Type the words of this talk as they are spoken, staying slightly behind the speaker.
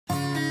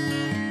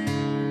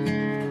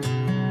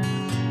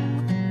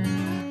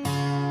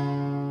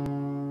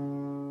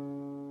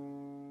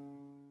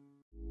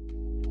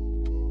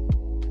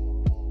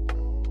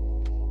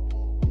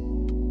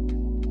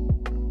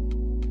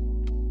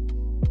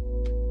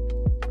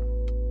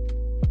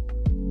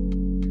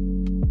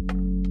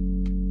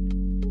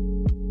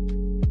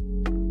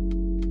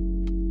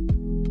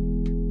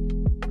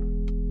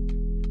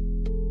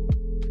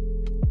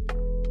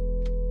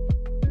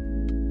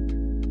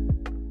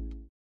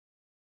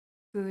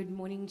Good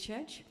morning,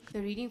 church.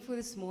 The reading for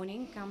this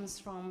morning comes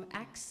from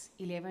Acts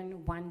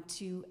 11, 1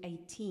 to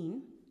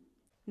 18.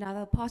 Now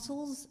the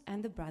apostles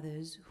and the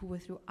brothers who were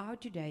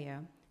throughout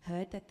Judea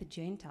heard that the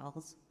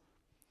Gentiles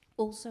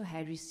also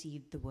had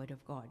received the word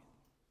of God.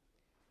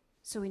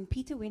 So when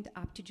Peter went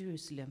up to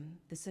Jerusalem,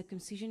 the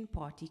circumcision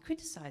party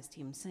criticized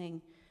him,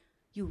 saying,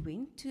 "You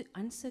went to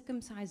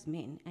uncircumcised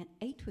men and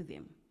ate with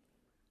them."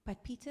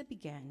 But Peter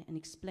began and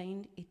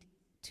explained it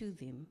to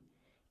them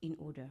in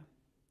order.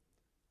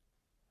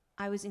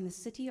 I was in the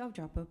city of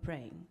Joppa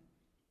praying,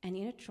 and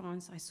in a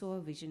trance I saw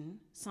a vision,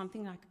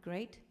 something like a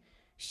great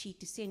sheet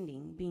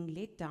descending, being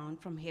let down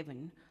from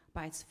heaven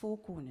by its four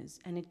corners,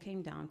 and it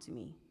came down to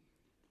me.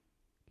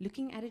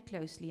 Looking at it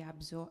closely, I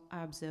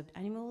observed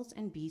animals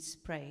and beasts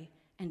of prey,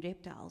 and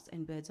reptiles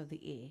and birds of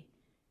the air.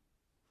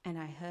 And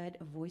I heard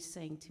a voice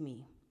saying to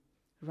me,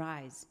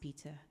 "Rise,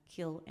 Peter,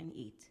 kill and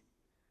eat."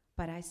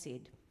 But I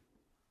said,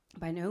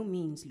 "By no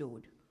means,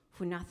 Lord,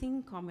 for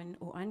nothing common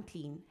or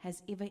unclean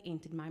has ever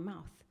entered my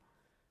mouth."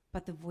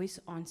 But the voice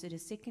answered a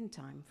second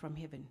time from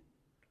heaven,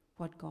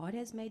 "What God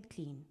has made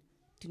clean,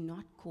 do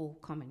not call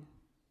common."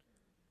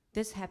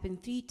 This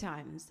happened 3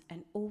 times,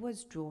 and all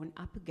was drawn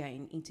up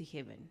again into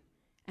heaven.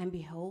 And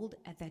behold,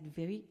 at that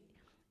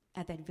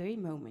very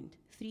moment,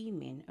 3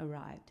 men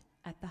arrived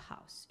at the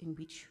house in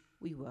which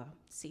we were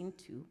sent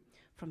to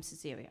from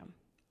Caesarea.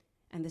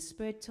 And the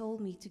Spirit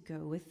told me to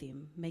go with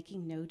them,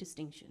 making no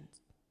distinctions.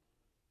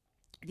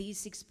 These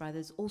 6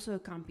 brothers also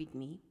accompanied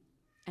me,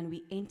 and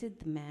we entered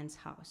the man's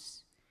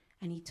house.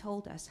 And he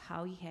told us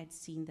how he had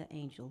seen the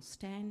angel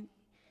stand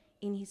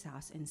in his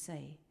house and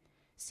say,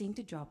 "Send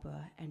to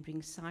Joppa and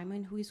bring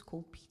Simon, who is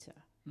called Peter.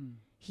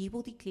 He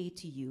will declare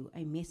to you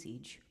a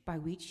message by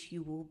which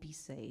you will be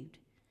saved,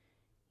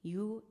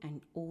 you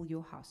and all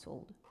your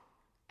household."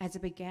 As I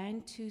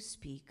began to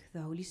speak,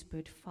 the Holy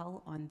Spirit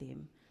fell on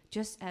them,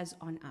 just as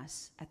on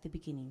us at the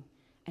beginning.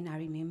 And I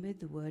remembered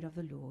the word of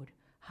the Lord,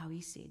 how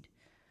he said,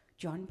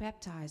 "John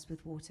baptized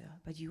with water,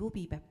 but you will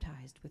be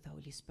baptized with the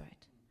Holy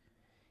Spirit."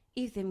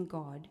 If then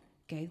God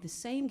gave the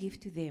same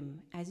gift to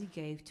them as he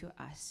gave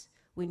to us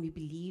when we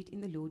believed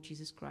in the Lord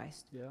Jesus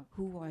Christ,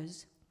 who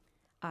was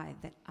I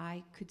that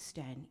I could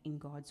stand in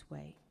God's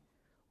way?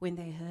 When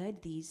they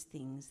heard these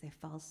things, they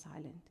fell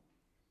silent,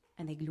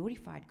 and they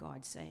glorified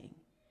God, saying,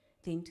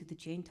 "Then to the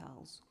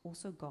Gentiles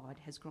also God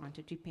has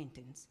granted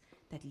repentance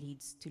that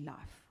leads to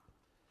life."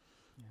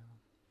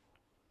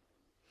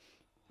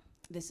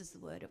 This is the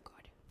word of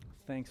God.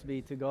 Thanks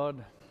be to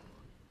God.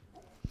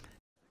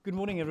 Good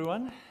morning,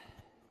 everyone.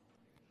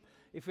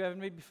 If we haven't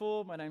met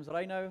before, my name's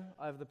Reino.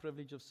 I have the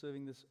privilege of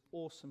serving this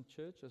awesome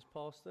church as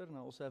pastor, and I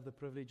also have the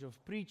privilege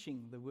of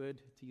preaching the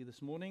word to you this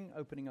morning,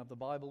 opening up the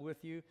Bible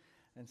with you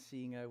and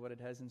seeing what it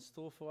has in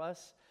store for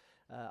us.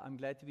 I'm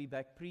glad to be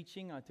back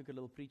preaching. I took a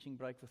little preaching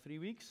break for 3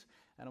 weeks,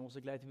 and I'm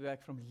also glad to be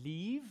back from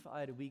leave.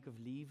 I had a week of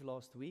leave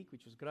last week,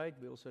 which was great.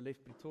 We also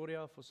left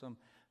Pretoria for some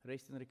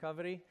rest and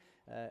recovery,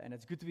 and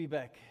it's good to be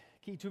back.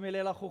 Ki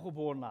itumelela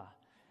gogoborna.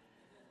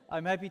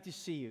 I'm happy to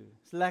see you.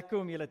 It's lekker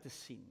om julle te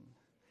sien.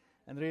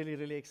 And really,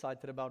 really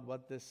excited about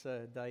what this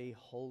day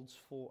holds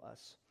for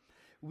us.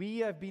 We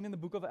have been in the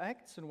book of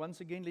Acts, and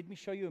once again, let me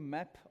show you a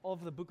map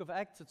of the book of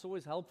Acts. It's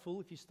always helpful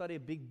if you study a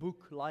big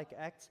book like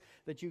Acts,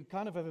 that you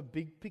kind of have a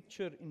big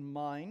picture in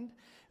mind.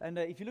 And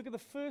if you look at the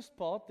first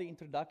part, the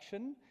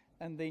introduction,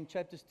 and then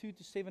chapters 2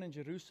 to 7 in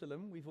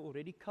Jerusalem, we've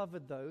already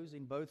covered those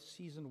in both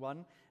season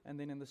 1 and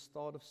then in the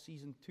start of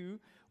season 2.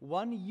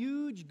 One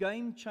huge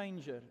game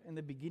changer in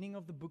the beginning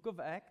of the book of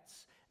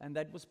Acts, and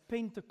that was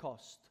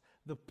Pentecost.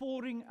 The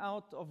pouring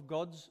out of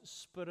God's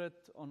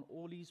Spirit on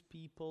all His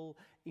people,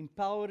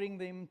 empowering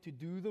them to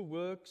do the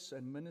works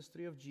and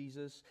ministry of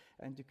Jesus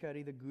and to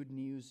carry the good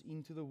news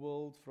into the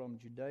world from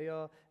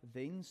Judea,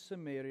 then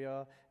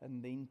Samaria,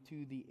 and then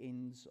to the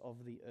ends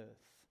of the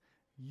earth.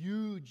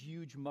 Huge,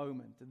 huge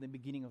moment in the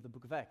beginning of the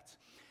book of Acts.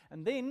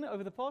 And then,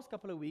 over the past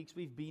couple of weeks,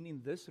 we've been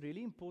in this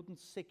really important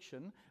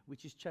section,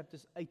 which is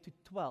chapters 8 to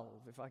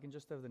 12. If I can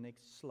just have the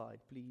next slide,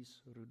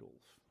 please,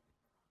 Rudolph.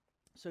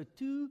 So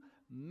 2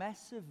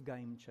 massive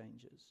game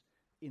changers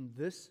in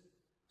this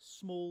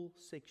small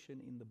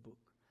section in the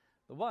book.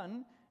 The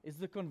one is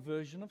the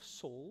conversion of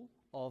Saul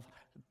of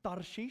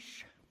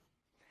Tarshish.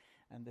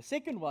 And the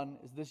second one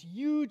is this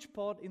huge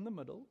part in the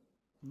middle,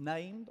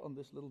 named on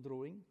this little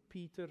drawing,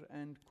 Peter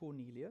and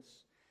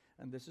Cornelius.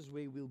 And this is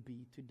where we'll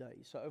be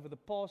today. So over the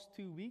past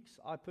 2 weeks,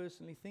 I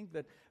personally think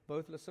that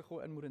both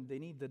Lesego and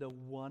Murendeni did a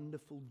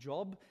wonderful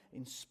job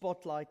in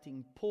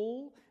spotlighting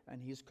Paul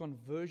and his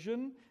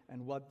conversion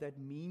and what that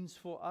means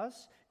for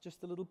us.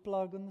 Just a little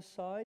plug on the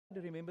side.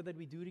 Remember that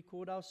we do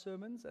record our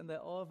sermons, and they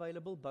are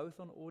available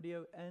both on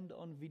audio and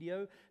on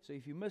video. So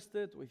if you missed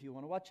it, or if you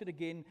want to watch it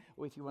again,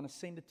 or if you want to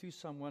send it to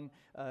someone,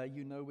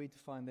 you know where to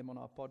find them on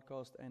our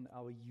podcast and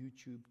our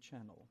YouTube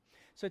channel.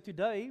 So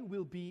today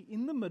we'll be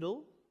in the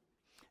middle.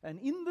 And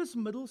in this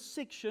middle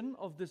section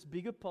of this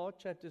bigger part,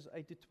 chapters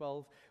 8 to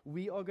 12,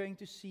 we are going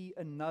to see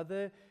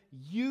another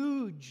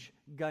huge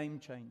game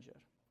changer.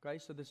 Okay,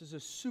 so this is a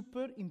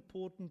super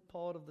important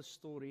part of the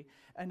story,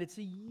 and it's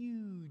a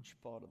huge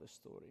part of the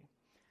story.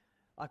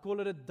 I call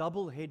it a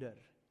double header.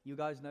 You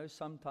guys know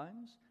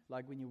sometimes,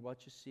 like when you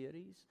watch a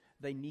series,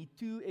 they need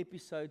 2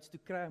 episodes to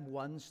cram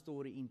one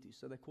story into.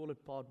 So they call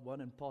it part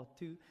 1 and part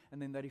 2, and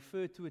then they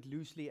refer to it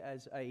loosely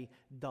as a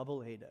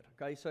double header.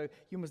 Okay, so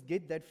you must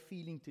get that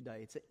feeling today.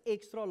 It's an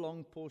extra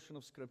long portion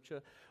of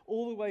Scripture,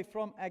 all the way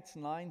from Acts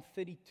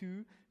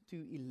 9:32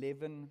 to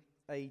 11:18.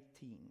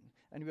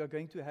 And we are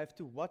going to have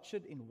to watch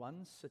it in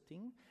one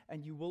sitting,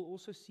 and you will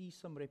also see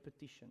some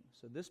repetition.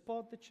 So this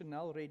part that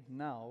Chanel read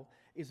now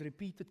is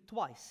repeated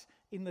twice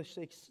in the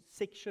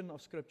section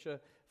of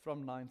Scripture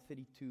from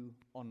 9:32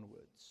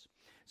 onwards.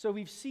 So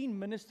we've seen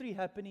ministry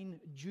happen in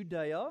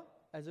Judea,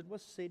 as it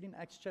was said in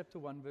Acts chapter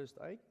 1, verse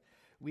 8.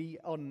 We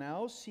are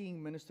now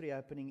seeing ministry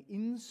happening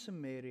in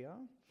Samaria,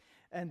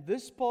 and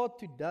this part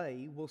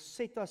today will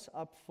set us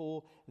up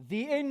for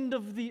the end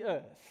of the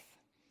earth,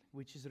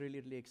 which is really,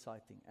 really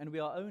exciting. And we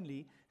are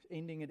only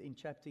ending it in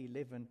chapter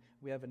 11.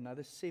 We have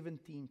another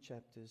 17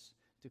 chapters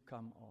to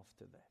come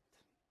after that.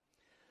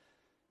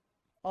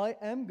 I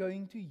am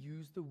going to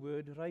use the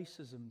word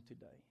racism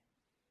today.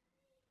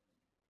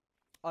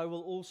 I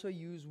will also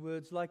use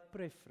words like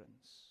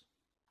preference.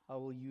 I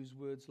will use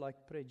words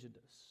like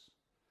prejudice.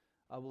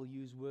 I will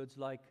use words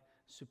like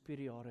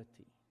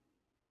superiority.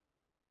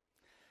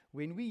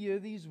 When we hear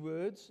these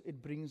words,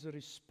 it brings a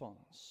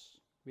response.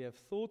 We have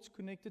thoughts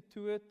connected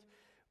to it.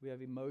 We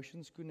have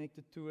emotions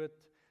connected to it.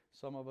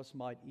 Some of us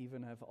might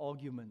even have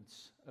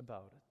arguments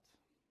about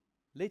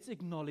it. Let's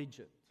acknowledge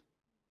it.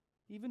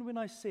 Even when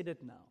I said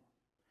it now,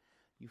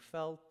 you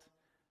felt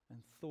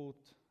and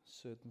thought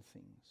certain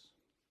things.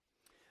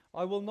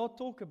 I will not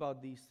talk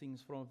about these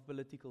things from a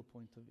political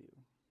point of view.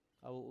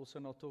 I will also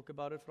not talk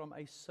about it from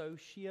a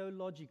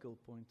sociological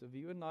point of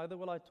view, and neither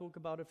will I talk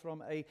about it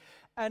from an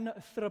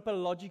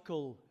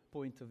anthropological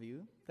point of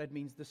view. That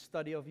means the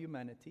study of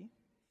humanity.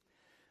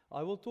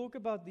 I will talk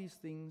about these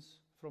things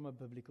from a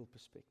biblical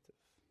perspective.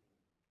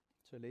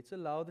 So let's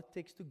allow the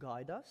text to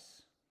guide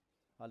us.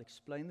 I'll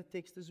explain the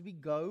text as we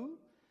go,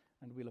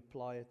 and we'll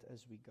apply it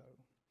as we go.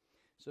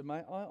 So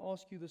may I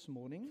ask you this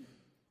morning,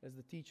 as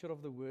the teacher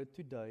of the word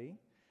today,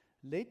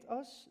 let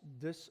us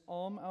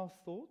disarm our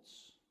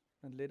thoughts,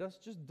 and let us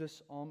just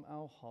disarm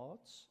our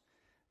hearts,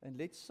 and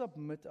let's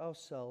submit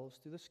ourselves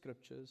to the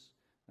Scriptures,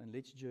 and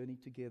let's journey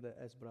together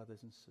as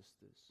brothers and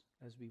sisters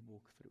as we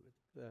walk through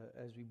it,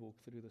 as we walk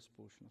through this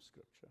portion of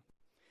Scripture.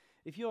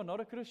 If you are not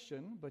a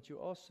Christian, but you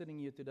are sitting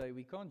here today,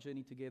 we can't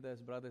journey together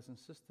as brothers and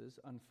sisters,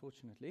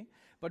 unfortunately,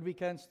 but we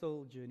can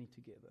still journey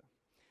together.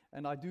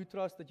 And I do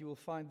trust that you will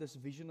find this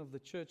vision of the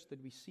church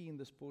that we see in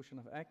this portion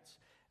of Acts,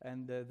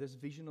 and this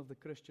vision of the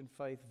Christian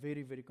faith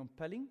very, very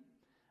compelling,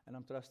 and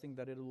I'm trusting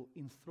that it will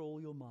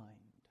enthrall your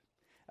mind.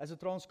 As a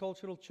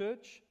transcultural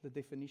church, the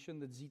definition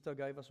that Zita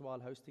gave us while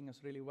hosting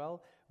us really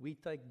well, we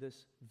take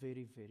this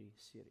very, very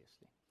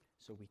seriously.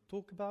 So we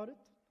talk about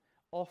it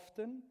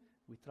often,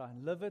 we try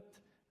and live it,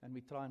 and we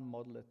try and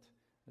model it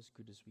as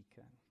good as we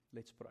can.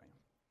 Let's pray.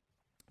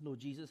 Lord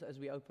Jesus, as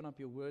we open up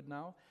your word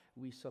now,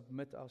 we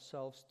submit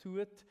ourselves to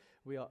it.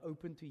 We are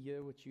open to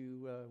hear what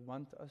you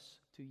want us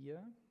to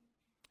hear.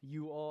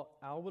 You are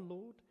our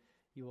Lord.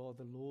 You are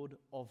the Lord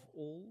of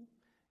all.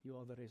 You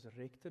are the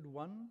resurrected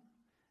one.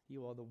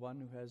 You are the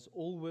one who has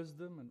all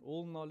wisdom and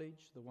all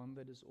knowledge, the one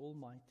that is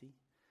almighty.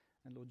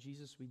 And Lord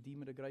Jesus, we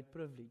deem it a great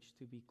privilege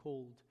to be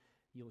called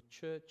your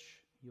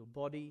church, your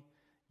body,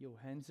 your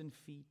hands and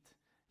feet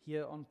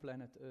here on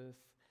planet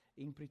Earth,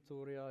 in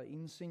Pretoria,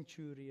 in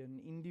Centurion,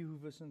 in Die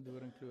Hoeves and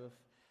Doornkloof,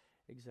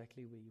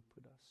 exactly where you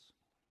put us.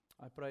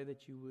 I pray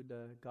that you would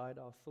guide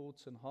our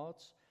thoughts and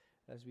hearts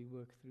as we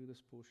work through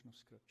this portion of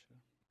Scripture.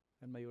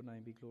 And may your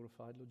name be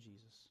glorified, Lord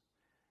Jesus.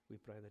 We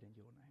pray that in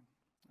your name.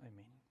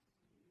 Amen.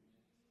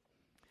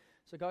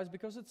 So guys,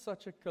 because it's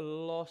such a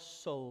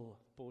colossal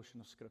portion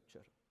of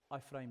Scripture, I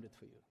framed it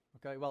for you.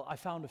 Okay, well, I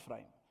found a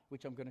frame,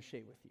 which I'm going to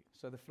share with you.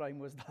 So the frame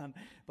was done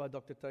by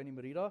Dr. Tony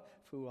Merida,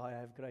 for who I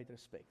have great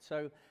respect.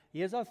 So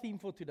here's our theme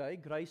for today,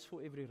 Grace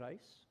for Every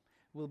Race.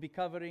 We'll be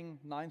covering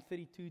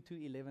 9:32 to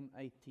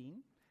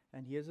 11:18.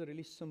 And here's a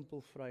really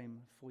simple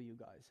frame for you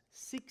guys.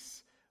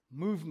 6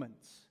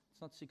 movements.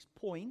 It's not 6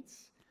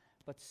 points,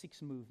 but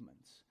 6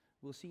 movements.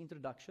 We'll see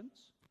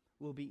introductions.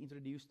 We'll be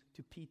introduced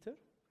to Peter,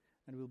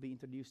 and we'll be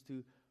introduced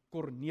to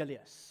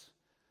Cornelius.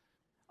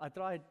 I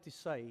tried to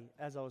say,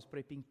 as I was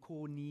prepping,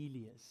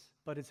 Cornelius,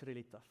 but it's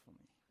really tough for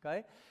me,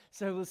 okay?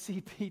 So we'll see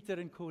Peter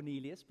and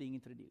Cornelius being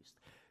introduced.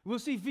 We'll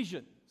see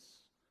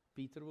visions.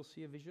 Peter will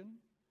see a vision.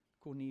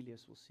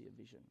 Cornelius will see a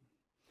vision.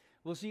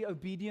 We'll see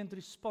obedient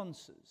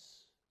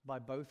responses by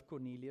both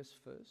Cornelius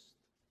first,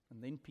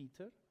 and then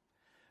Peter.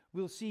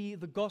 We'll see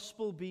the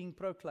gospel being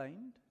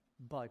proclaimed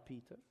by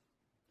Peter.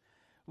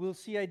 We'll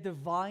see a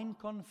divine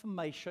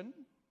confirmation,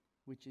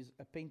 which is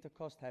a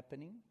Pentecost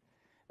happening.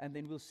 And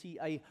then we'll see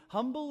a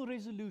humble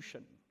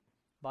resolution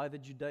by the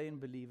Judean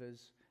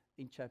believers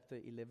in chapter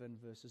 11,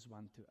 verses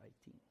 1 to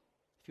 18.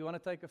 If you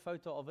want to take a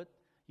photo of it,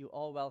 you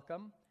are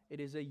welcome. It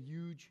is a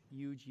huge,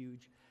 huge,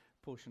 huge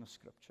portion of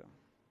Scripture.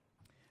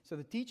 So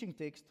the teaching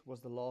text was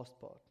the last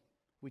part.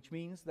 which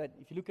means that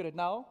if you look at it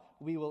now,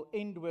 we will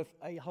end with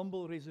a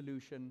humble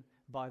resolution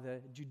by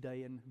the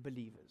Judean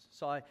believers.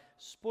 So I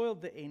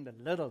spoiled the end a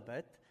little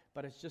bit,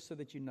 but it's just so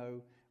that you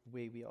know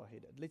where we are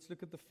headed. Let's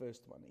look at the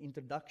first one,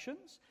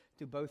 introductions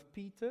to both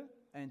Peter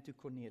and to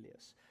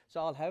Cornelius. So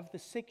I'll have the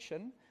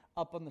section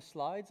up on the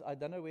slides. I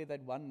don't know where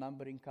that one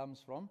numbering comes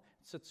from.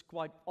 It sits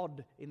quite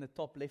odd in the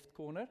top left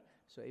corner.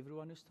 So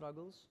everyone who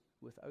struggles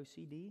with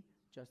OCD,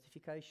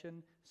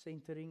 justification,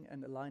 centering,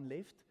 and align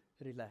left,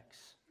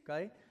 relax.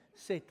 Okay?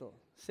 Settle.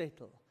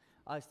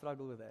 I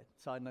struggle with that,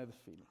 so I know the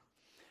feeling.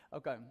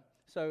 Okay,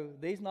 so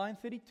there's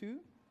 9:32,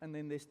 and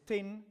then there's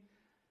 10,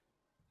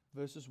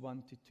 verses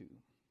 1 to 2.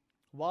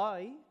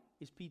 Why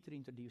is Peter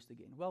introduced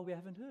again? Well, we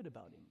haven't heard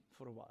about him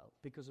for a while,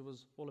 because it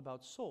was all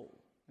about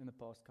Saul in the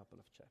past couple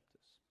of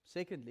chapters.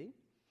 Secondly,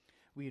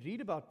 we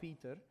read about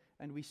Peter,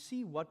 and we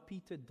see what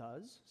Peter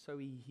does. So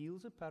he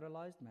heals a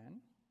paralyzed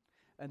man,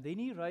 and then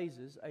he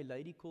raises a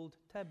lady called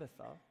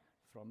Tabitha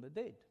from the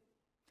dead,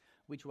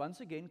 which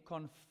once again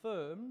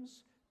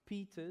confirms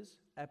Peter's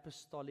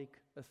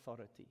apostolic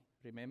authority.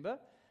 Remember,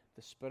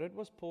 the Spirit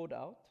was poured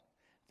out,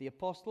 the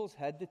apostles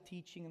had the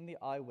teaching and the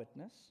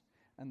eyewitness,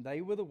 and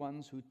they were the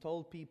ones who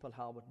told people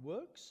how it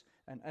works,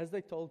 and as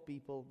they told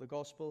people the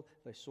gospel,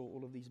 they saw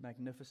all of these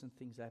magnificent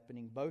things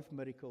happening, both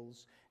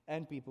miracles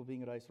and people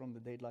being raised from the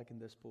dead, like in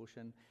this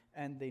portion,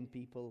 and then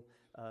people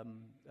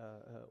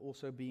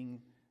also being,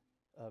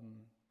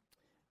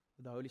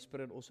 the Holy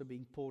Spirit also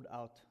being poured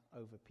out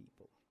over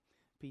people.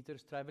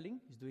 Peter's traveling,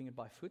 he's doing it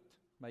by foot,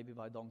 maybe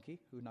by donkey,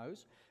 who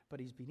knows, but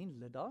he's been in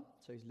Lydda,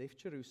 so he's left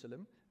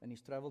Jerusalem, and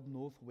he's traveled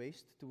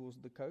northwest towards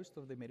the coast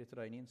of the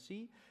Mediterranean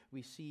Sea.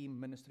 We see him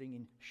ministering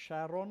in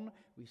Sharon,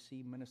 we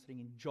see him ministering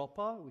in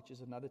Joppa, which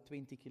is another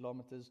 20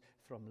 kilometers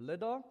from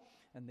Lydda,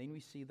 and then we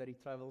see that he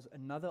travels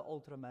another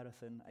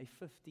ultramarathon, a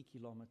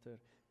 50-kilometer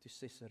to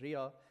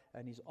Caesarea,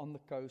 and he's on the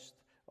coast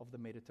of the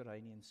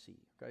Mediterranean Sea.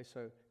 Okay,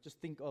 so just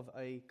think of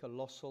a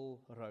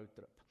colossal road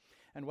trip.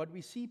 And what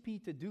we see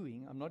Peter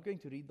doing, I'm not going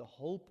to read the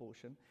whole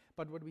portion,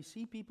 but what we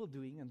see people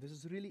doing, and this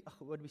is really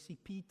what we see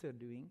Peter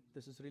doing,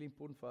 this is really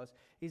important for us,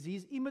 is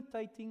he's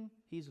imitating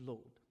his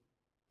Lord.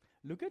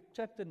 Look at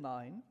chapter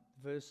 9,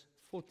 verse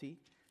 40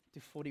 to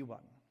 41.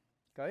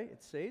 Okay,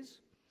 it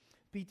says,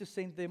 Peter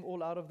sent them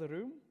all out of the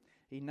room.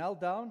 He knelt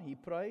down, he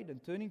prayed,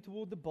 and turning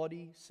toward the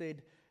body,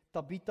 said,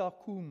 Tabitha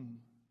cum,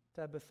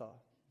 Tabitha,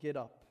 get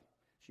up.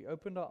 She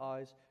opened her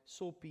eyes,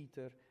 saw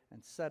Peter,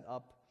 and sat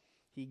up.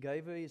 He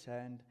gave her his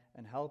hand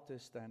and helped her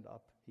stand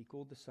up. He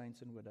called the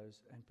saints and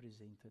widows and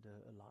presented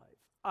her alive.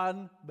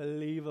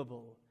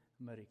 Unbelievable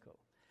miracle.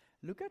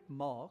 Look at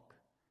Mark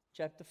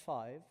chapter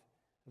 5,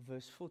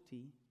 verse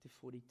 40 to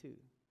 42.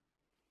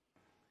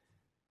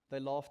 They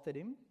laughed at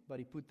him, but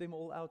he put them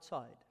all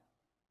outside.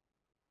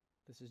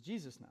 This is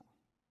Jesus now.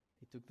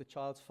 He took the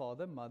child's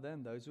father, mother,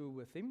 and those who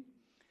were with him,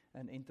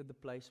 and entered the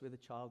place where the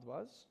child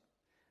was.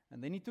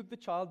 And then he took the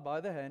child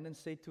by the hand and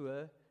said to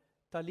her,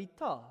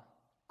 Talitha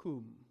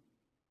cum.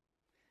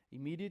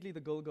 Immediately the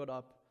girl got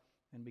up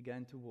and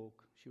began to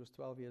walk. She was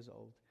 12 years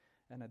old,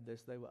 and at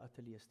this they were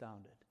utterly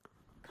astounded.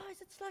 Guys,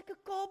 it's like a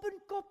carbon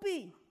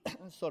copy,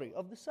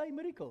 of the same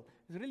miracle.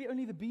 It's really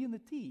only the B and the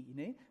T,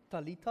 né?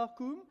 Talitha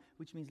cum,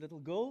 which means little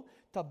girl.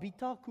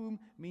 Tabitha cum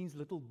means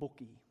little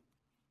bokkie,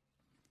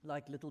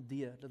 like little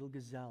deer, little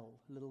gazelle,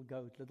 little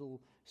goat,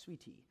 little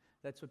sweetie.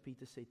 That's what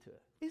Peter said to her.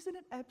 Isn't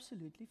it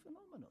absolutely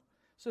phenomenal?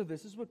 So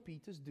this is what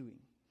Peter's doing.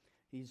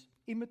 He's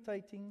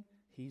imitating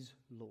his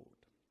Lord.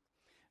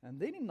 And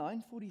then in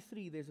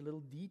 9:43, there's a little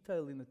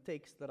detail in the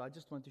text that I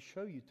just want to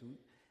show you to.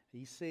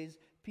 He says,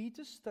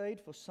 Peter stayed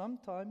for some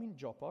time in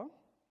Joppa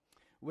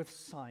with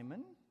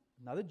Simon,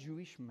 another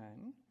Jewish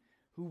man,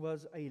 who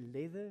was a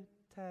leather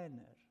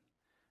tanner.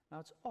 Now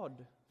it's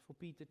odd for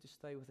Peter to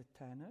stay with a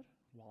tanner.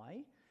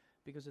 Why?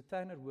 Because a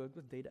tanner worked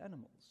with dead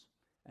animals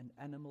and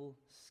animal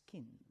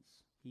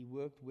skins. He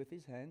worked with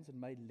his hands and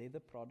made leather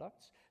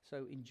products.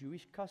 So in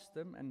Jewish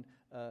custom and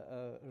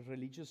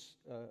religious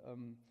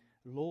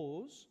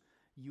laws,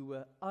 you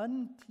were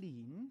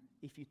unclean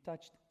if you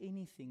touched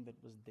anything that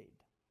was dead.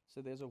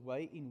 So there's a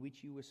way in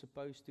which you were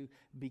supposed to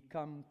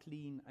become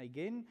clean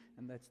again,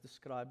 and that's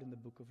described in the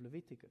book of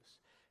Leviticus.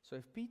 So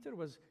if Peter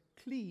was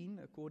clean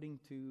according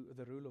to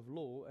the rule of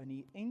law, and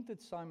he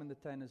entered Simon the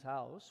tanner's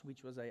house,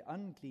 which was an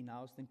unclean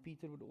house, then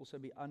Peter would also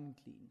be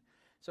unclean.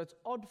 So it's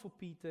odd for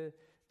Peter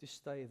to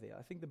stay there.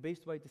 I think the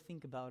best way to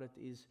think about it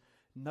is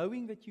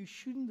knowing that you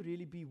shouldn't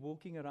really be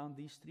walking around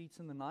these streets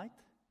in the night,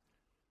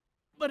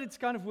 but it's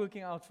kind of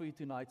working out for you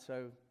tonight,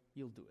 so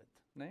you'll do it.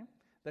 No?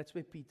 That's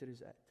where Peter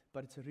is at.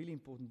 But it's a really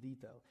important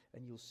detail,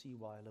 and you'll see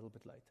why a little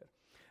bit later.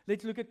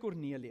 Let's look at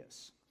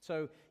Cornelius.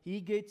 So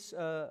he gets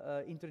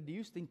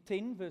introduced in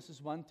 10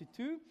 verses 1 to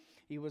 2.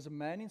 He was a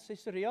man in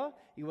Caesarea.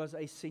 He was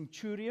a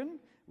centurion,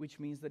 which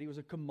means that he was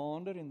a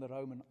commander in the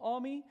Roman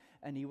army,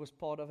 and he was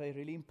part of a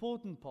really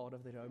important part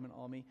of the Roman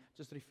army,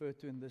 just referred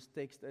to in this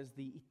text as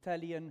the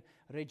Italian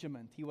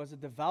regiment. He was a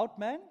devout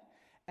man,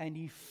 and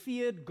he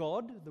feared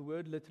God. The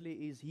word literally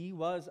is he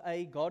was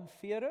a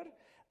God-fearer,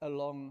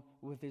 along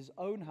with his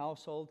own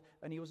household,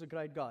 and he was a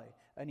great guy,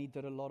 and he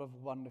did a lot of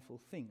wonderful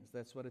things.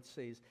 That's what it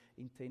says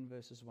in 10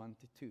 verses 1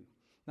 to 2.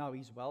 Now,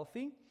 he's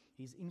wealthy,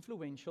 he's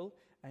influential,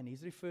 and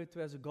he's referred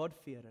to as a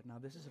God-fearer. Now,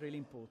 this is really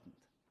important.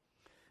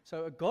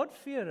 So, a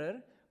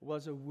God-fearer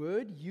was a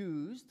word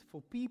used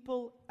for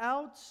people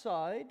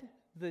outside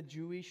the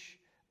Jewish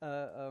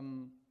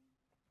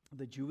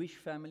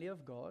family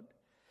of God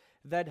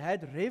that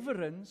had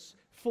reverence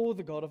for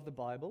the God of the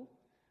Bible,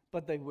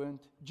 but they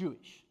weren't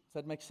Jewish.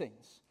 Does that make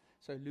sense?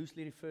 So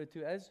loosely referred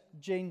to as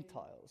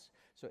Gentiles.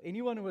 So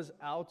anyone who was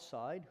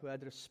outside, who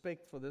had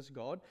respect for this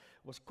God,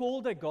 was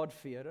called a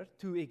God-fearer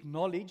to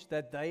acknowledge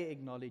that they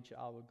acknowledge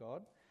our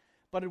God.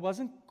 But it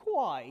wasn't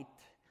quite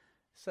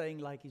saying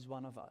like he's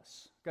one of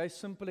us. Okay,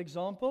 simple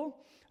example.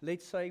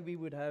 Let's say we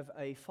would have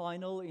a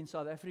final in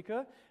South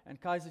Africa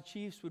and Kaizer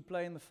Chiefs would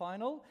play in the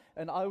final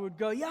and I would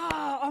go,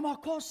 yeah,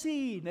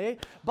 Amakosi, ne?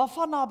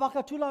 Bafana,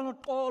 Bakatula,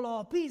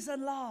 Nkola, peace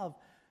and love.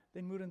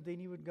 Then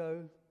Murendeni would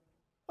go,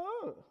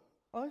 oh,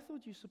 I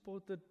thought you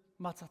supported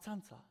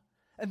Matsatsantsa.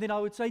 And then I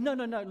would say, no,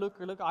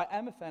 look, I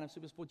am a fan of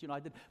SuperSport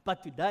United,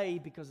 but today,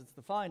 because it's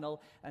the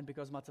final and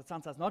because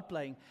Matsatsantsa is not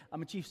playing,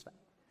 I'm a Chiefs fan.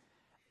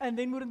 And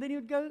then Murendeni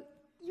would go,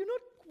 you're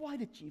not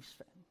quite a Chiefs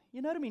fan.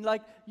 You know what I mean?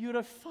 Like, you're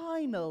a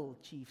final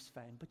Chiefs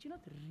fan, but you're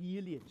not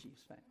really a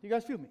Chiefs fan. You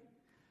guys feel me?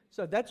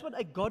 So that's what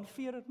a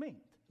God-fearer meant.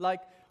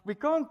 Like, we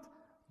can't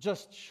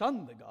just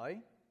shun the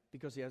guy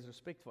because he has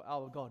respect for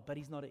our God, but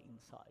he's not an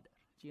insider.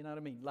 Do you know what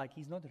I mean? Like,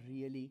 he's not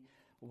really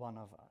one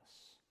of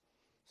us.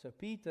 So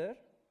Peter,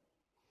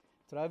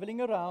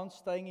 traveling around,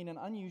 staying in an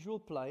unusual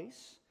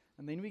place,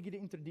 and then we get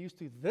introduced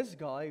to this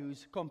guy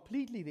who's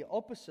completely the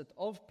opposite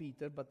of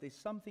Peter, but there's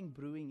something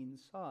brewing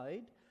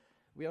inside.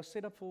 We are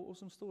set up for an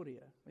awesome story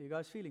here. Are you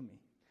guys feeling me?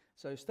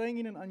 So staying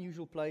in an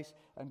unusual place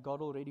and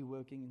God already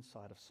working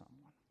inside of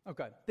someone.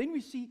 Okay, then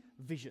we see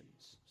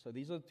visions. So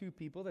these are the two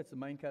people, that's the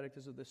main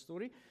characters of this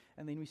story.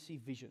 And then we see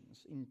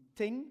visions in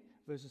 10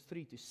 verses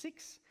 3 to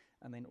 6,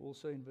 and then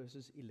also in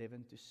verses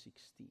 11 to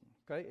 16.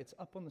 Okay, it's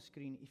up on the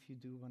screen if you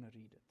do want to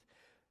read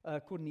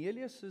it.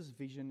 Cornelius'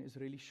 vision is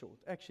really short.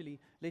 Actually,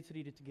 let's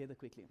read it together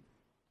quickly.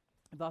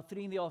 About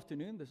 3 in the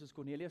afternoon, this is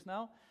Cornelius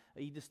now,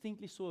 he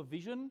distinctly saw a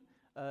vision.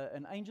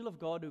 An angel of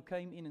God who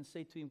came in and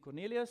said to him,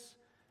 Cornelius,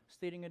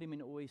 staring at him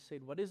in awe, he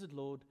said, what is it,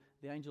 Lord?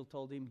 The angel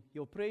told him,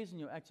 your prayers and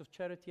your acts of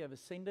charity have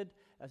ascended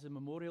as a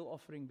memorial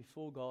offering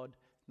before God.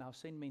 Now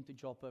send men to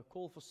Joppa,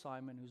 call for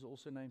Simon, who's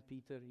also named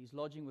Peter. He's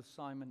lodging with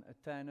Simon, a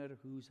tanner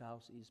whose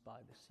house is by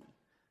the sea.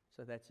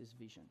 So that's his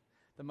vision.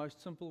 The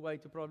most simple way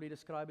to probably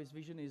describe his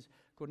vision is,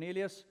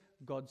 Cornelius,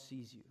 God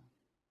sees you.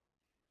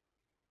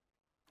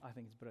 I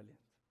think it's brilliant.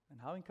 And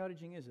how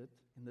encouraging is it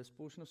in this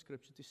portion of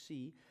Scripture to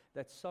see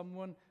that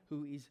someone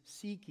who is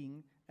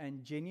seeking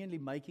and genuinely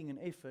making an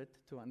effort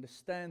to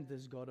understand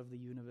this God of the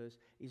universe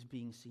is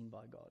being seen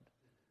by God.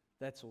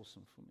 That's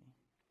awesome for me.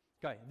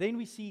 Okay, then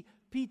we see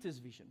Peter's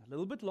vision, a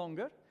little bit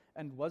longer,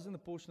 and was in the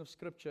portion of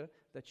Scripture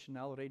that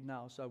Chanel read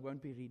now, so I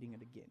won't be reading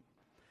it again.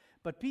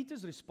 But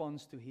Peter's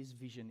response to his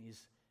vision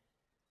is,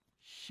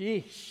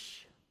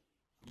 sheesh,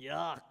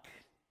 yuck,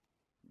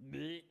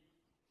 bleh.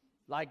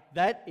 Like,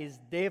 that is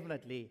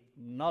definitely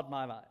not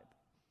my vibe.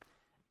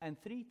 And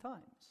 3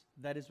 times,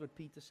 that is what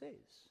Peter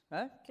says.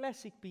 Huh?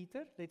 Classic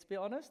Peter, let's be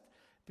honest.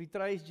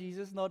 Betrays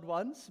Jesus not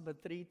once,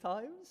 but 3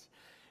 times.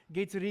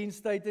 Gets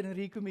reinstated and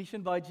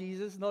recommissioned by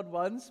Jesus not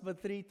once,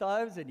 but 3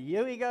 times. And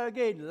here we go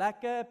again,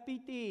 Laka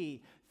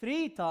Piti.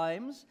 3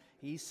 times,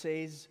 he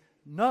says,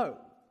 no,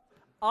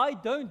 I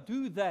don't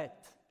do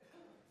that.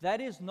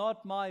 That is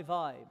not my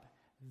vibe.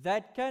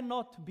 That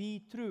cannot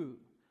be true.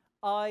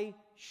 I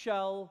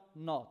shall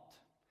not.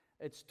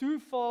 It's too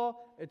far,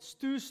 it's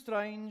too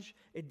strange,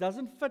 it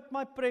doesn't fit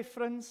my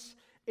preference,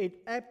 it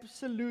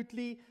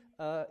absolutely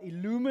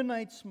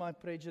illuminates my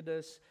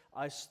prejudice,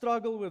 I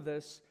struggle with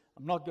this,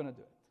 I'm not going to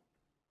do it.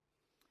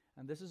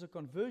 And this is a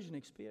conversion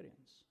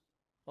experience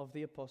of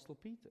the Apostle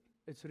Peter.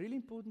 It's really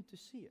important to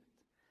see it.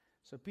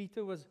 So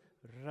Peter was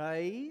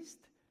raised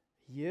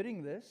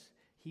hearing this,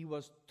 he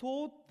was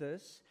taught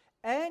this,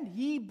 and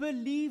he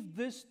believed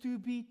this to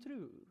be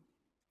true.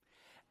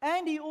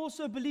 And he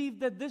also believed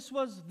that this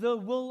was the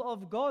will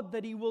of God,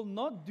 that he will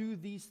not do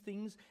these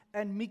things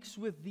and mix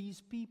with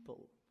these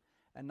people.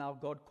 And now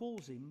God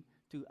calls him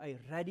to a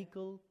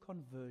radical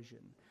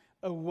conversion,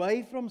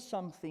 away from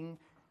something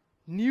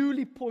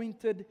newly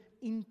pointed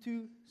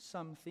into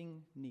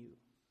something new.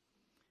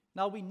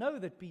 Now we know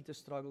that Peter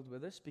struggled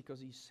with this because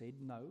he said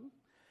no.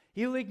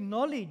 He'll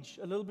acknowledge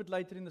a little bit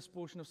later in this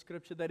portion of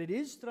Scripture that it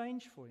is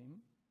strange for him.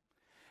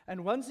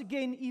 And once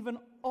again, even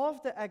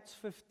after Acts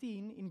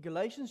 15, in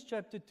Galatians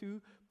chapter 2,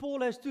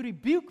 Paul has to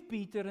rebuke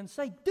Peter and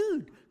say,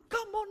 dude,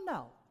 come on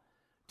now.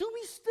 Do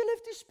we still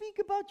have to speak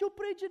about your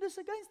prejudice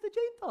against the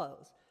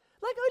Gentiles?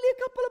 Like only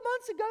a couple of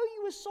months ago,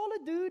 you were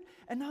solid, dude,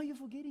 and now you're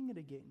forgetting it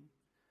again.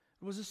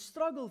 It was a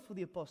struggle for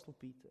the Apostle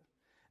Peter.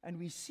 And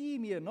we see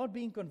him here not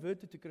being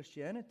converted to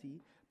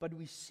Christianity, but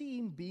we see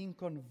him being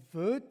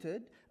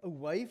converted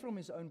away from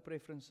his own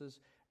preferences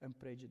and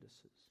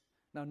prejudices.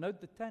 Now note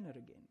the tanner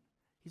again.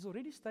 He's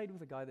already stayed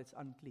with a guy that's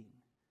unclean.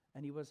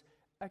 And he was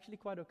actually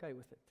quite okay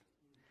with it.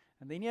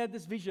 And then he had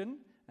this vision,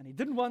 and he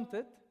didn't want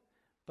it,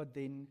 but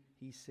then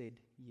he said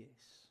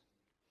yes.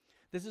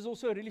 This is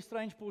also a really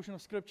strange portion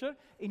of Scripture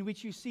in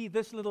which you see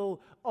this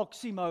little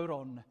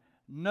oxymoron.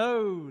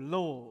 No,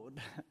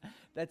 Lord.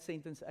 That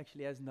sentence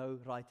actually has no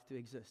right to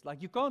exist.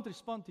 Like, you can't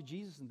respond to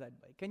Jesus in that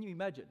way. Can you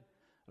imagine?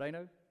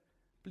 Reno,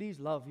 please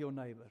love your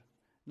neighbor.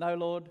 No,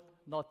 Lord,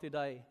 not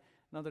today.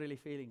 Not really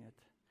feeling it.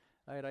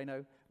 Hey,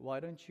 Reno, why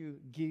don't you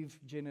give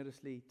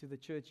generously to the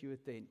church you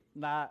attend?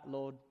 Nah,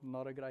 Lord,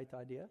 not a great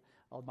idea.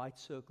 I might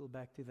circle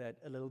back to that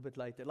a little bit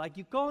later. Like,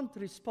 you can't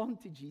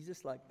respond to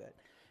Jesus like that.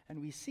 And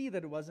we see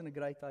that it wasn't a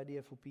great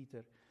idea for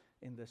Peter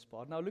in this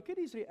part. Now, look at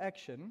his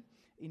reaction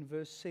in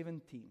verse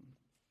 17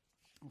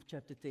 of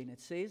chapter 10.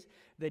 It says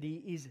that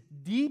he is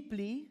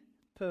deeply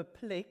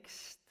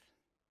perplexed.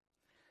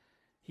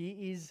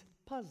 He is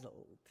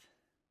puzzled.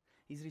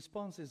 His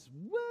response is,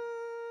 what?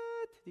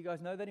 Do you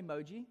guys know that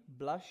emoji?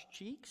 Blush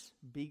cheeks,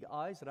 big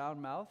eyes,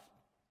 round mouth.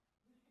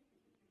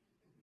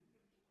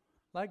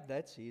 Like,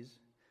 that's his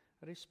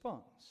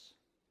response.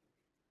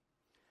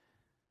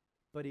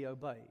 But he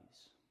obeys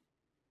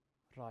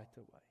right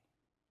away.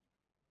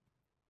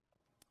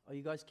 Are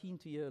you guys keen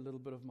to hear a little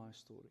bit of my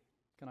story?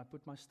 Can I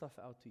put my stuff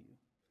out to you?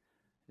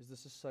 Is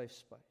this a safe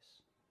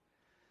space?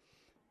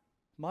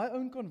 My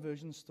own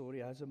conversion story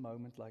has a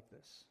moment like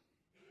this.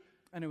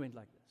 And it went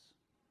like this.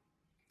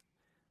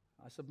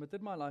 I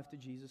submitted my life to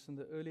Jesus in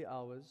the early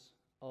hours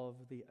of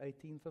the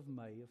 18th of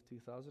May of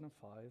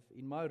 2005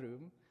 in my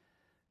room,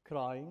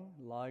 crying,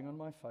 lying on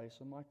my face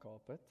on my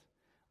carpet,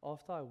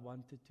 after I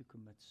wanted to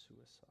commit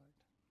suicide.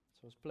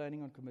 So I was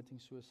planning on committing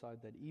suicide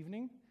that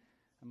evening,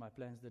 and my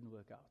plans didn't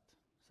work out.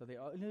 So the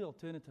only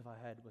alternative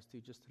I had was to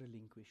just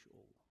relinquish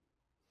all.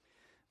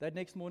 That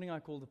next morning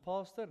I called the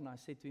pastor and I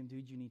said to him,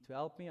 dude, you need to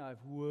help me. I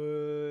have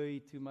way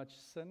too much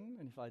sin,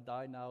 and if I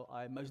die now,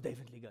 I'm most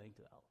definitely going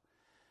to hell.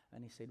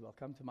 And he said, well,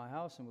 come to my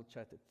house and we'll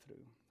chat it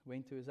through.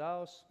 Went to his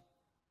house,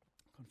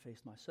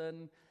 confessed my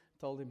sin,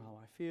 told him how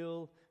I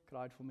feel,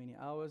 cried for many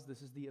hours.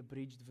 This is the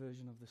abridged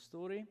version of the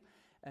story.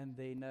 And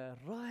then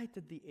right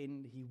at the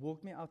end, he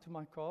walked me out to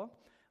my car.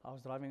 I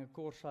was driving a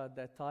Corsa at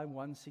that time,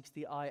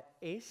 160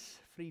 IS,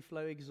 free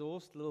flow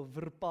exhaust, little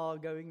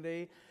Verpa going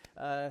there,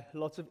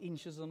 lots of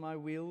inches on my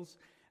wheels.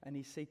 And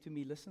he said to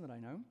me, listen,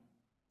 Reno,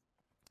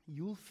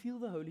 you'll feel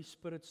the Holy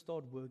Spirit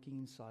start working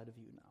inside of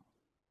you now.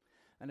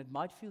 And it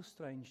might feel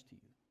strange to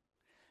you.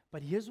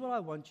 But here's what I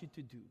want you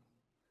to do.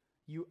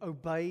 You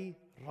obey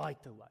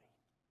right away.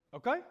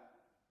 Okay?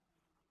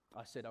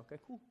 I said, okay,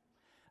 cool.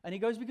 And he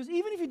goes, because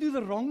even if you do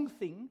the wrong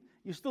thing,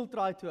 you still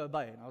try to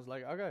obey. And I was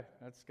like, okay,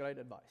 that's great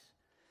advice.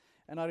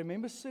 And I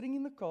remember sitting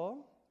in the car,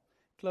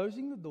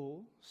 closing the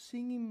door,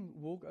 seeing him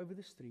walk over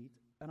the street,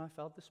 and I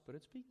felt the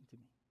Spirit speaking to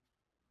me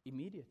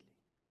immediately.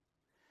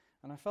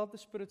 And I felt the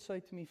Spirit say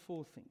to me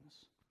 4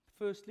 things.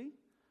 Firstly,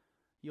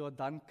 you are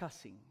done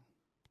cussing.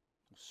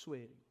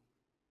 Swearing.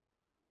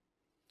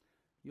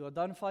 You are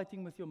done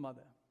fighting with your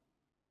mother.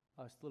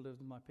 I still lived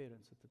with my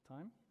parents at the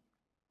time.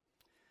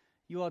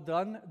 You are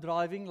done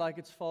driving like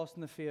it's Fast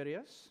and the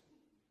Furious.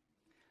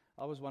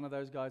 I was one of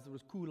those guys that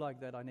was cool like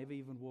that. I never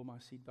even wore my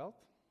seatbelt.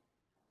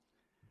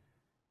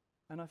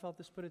 And I felt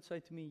the Spirit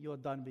say to me, you are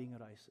done being a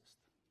racist.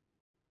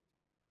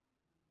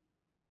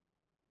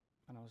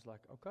 And I was like,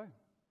 okay.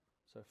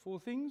 So 4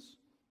 things,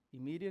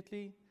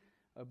 immediately,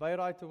 obey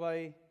right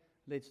away,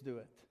 let's do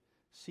it.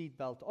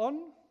 Seatbelt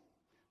on,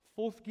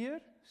 4th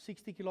gear,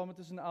 60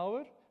 kilometers an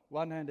hour,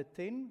 one hand at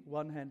 10,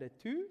 one hand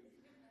at 2,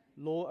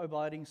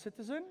 law-abiding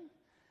citizen.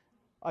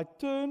 I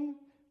turn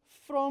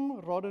from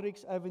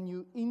Roderick's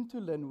Avenue into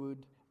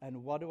Linwood,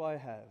 and what do I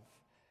have?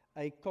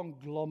 A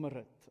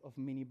conglomerate of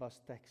minibus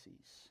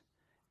taxis,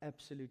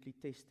 absolutely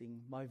testing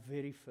my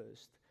very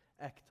first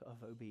act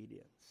of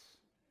obedience.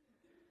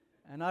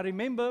 And I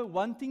remember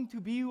wanting to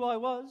be who I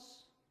was,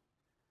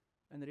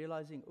 and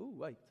realizing, oh,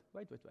 wait.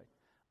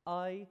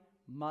 I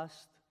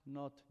must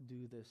not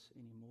do this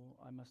anymore.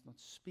 I must not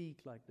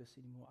speak like this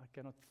anymore. I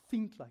cannot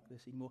think like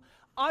this anymore.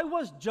 I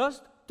was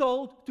just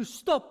told to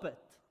stop it.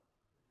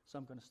 So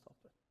I'm going to stop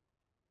it.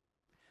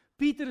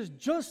 Peter is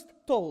just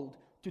told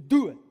to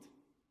do it.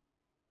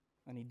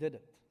 And he did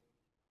it.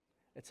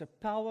 It's a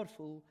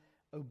powerful,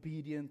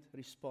 obedient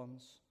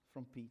response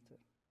from Peter.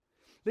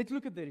 Let's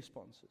look at their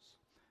responses.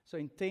 So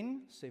in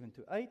 10, 7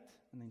 to 8,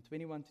 and then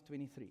 21 to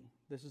 23.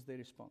 This is their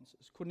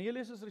responses.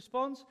 Cornelius'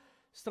 response,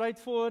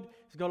 straightforward.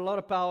 He's got a lot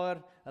of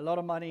power, a lot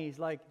of money. He's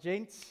like,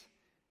 gents,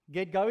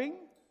 get going.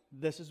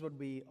 This is what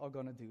we are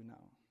going to do now.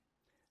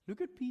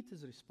 Look at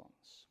Peter's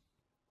response.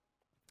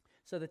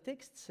 So the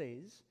text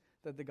says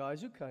that the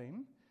guys who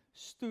came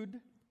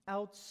stood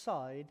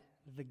outside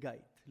the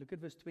gate. Look at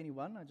verse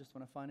 21. I just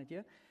want to find it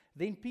here.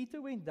 Then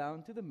Peter went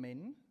down to the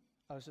men.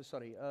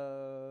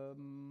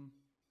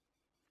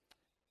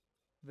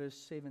 Verse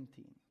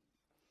 17.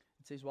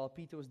 It says, while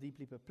Peter was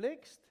deeply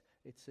perplexed,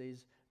 it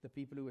says, the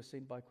people who were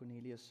sent by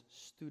Cornelius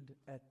stood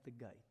at the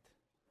gate.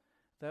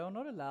 They are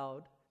not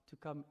allowed to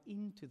come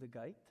into the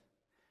gate,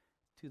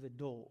 to the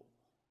door.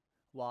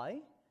 Why?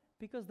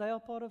 Because they are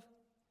part of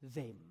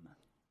them.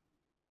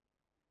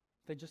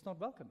 They just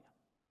not welcome you.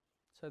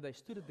 So they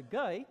stood at the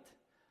gate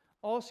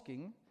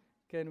asking,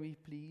 can we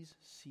please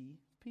see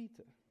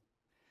Peter?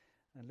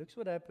 And look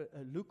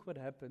what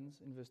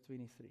happens in verse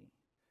 23.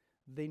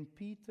 Then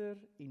Peter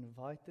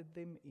invited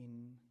them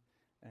in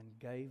and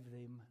gave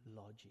them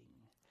lodging.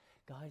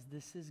 Guys,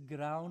 this is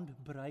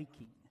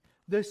groundbreaking.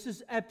 This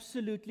is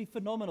absolutely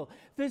phenomenal.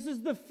 This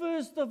is the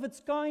first of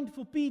its kind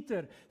for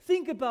Peter.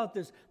 Think about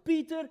this.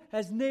 Peter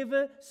has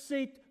never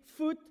set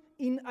foot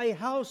in a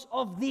house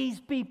of these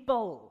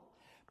people.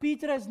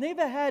 Peter has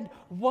never had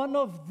one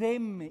of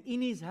them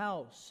in his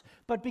house.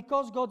 But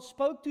because God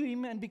spoke to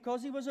him and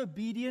because he was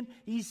obedient,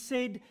 he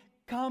said,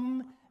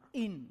 come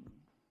in.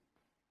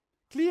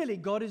 Clearly,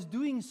 God is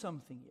doing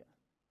something here.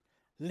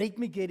 Let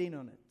me get in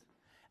on it.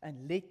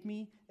 And let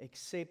me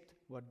accept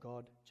what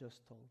God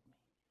just told me.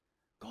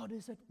 God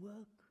is at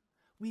work.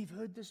 We've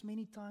heard this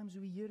many times.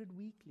 We hear it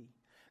weekly.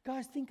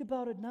 Guys, think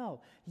about it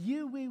now.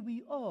 Here where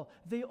we are,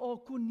 there are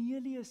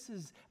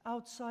Corneliuses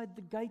outside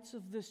the gates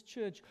of this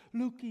church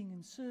looking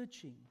and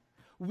searching.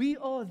 We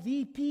are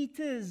the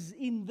Peters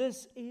in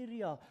this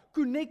area,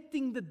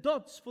 connecting the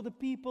dots for the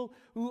people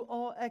who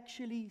are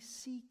actually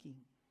seeking.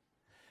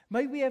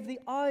 May we have the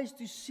eyes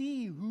to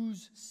see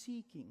who's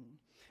seeking.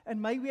 And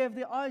may we have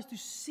the eyes to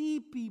see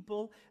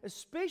people,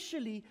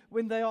 especially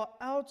when they are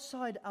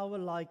outside our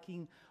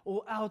liking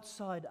or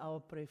outside our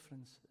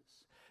preferences.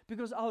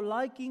 Because our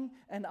liking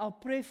and our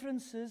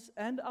preferences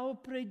and our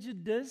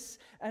prejudice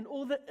and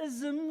all the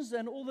isms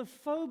and all the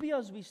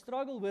phobias we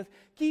struggle with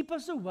keep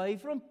us away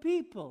from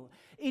people.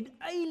 It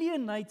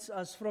alienates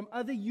us from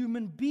other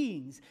human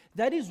beings.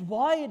 That is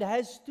why it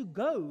has to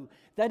go.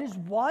 That is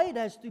why it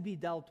has to be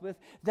dealt with.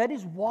 That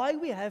is why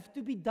we have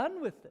to be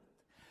done with it.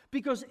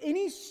 Because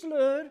any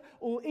slur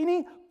or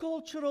any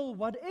cultural,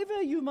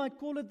 whatever you might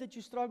call it that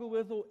you struggle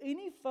with, or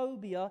any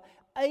phobia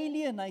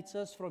alienates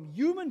us from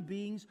human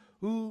beings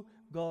who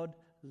God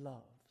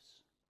loves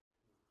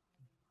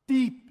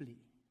deeply,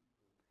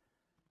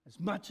 as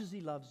much as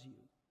He loves you,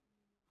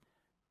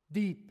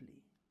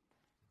 deeply.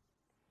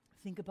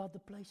 Think about the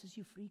places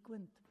you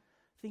frequent.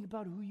 Think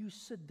about who you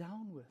sit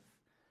down with.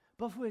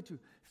 Bafowethu,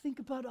 think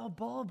about our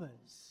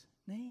barbers.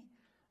 Nee?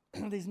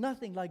 There's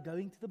nothing like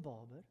going to the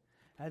barber,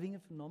 having a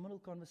phenomenal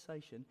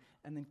conversation,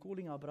 and then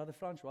calling our brother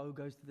Francois, who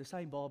goes to the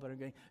same barber, and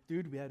going,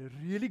 dude, we had a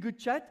really good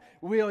chat.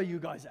 Where are you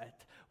guys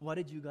at? What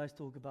did you guys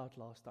talk about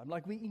last time?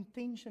 Like, we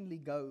intentionally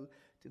go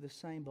to the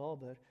same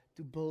barber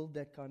to build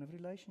that kind of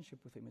relationship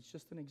with him. It's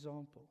just an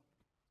example.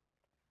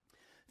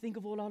 Think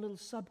of all our little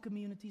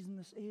sub-communities in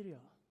this area.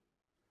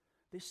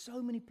 There's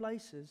so many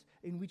places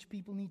in which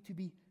people need to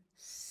be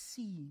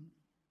seen.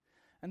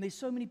 And there's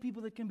so many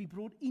people that can be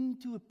brought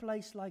into a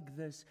place like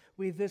this,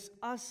 where this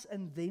us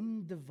and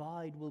them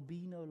divide will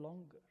be no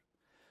longer.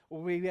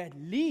 Or where we at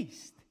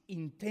least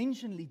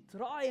intentionally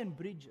try and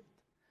bridge it.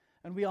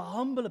 And we are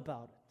humble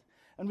about it.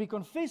 And we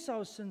confess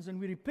our sins and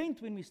we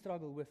repent when we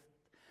struggle with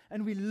it.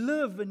 And we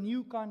live a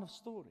new kind of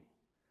story.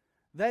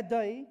 That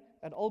day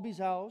at Albi's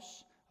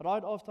house,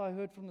 right after I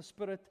heard from the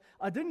Spirit,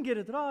 I didn't get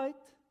it right,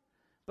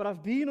 but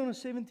I've been on a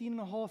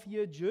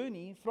 17.5-year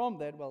journey from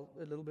that, well,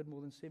 a little bit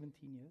more than 17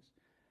 years.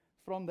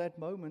 From that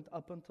moment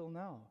up until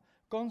now.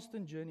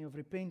 Constant journey of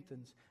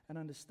repentance and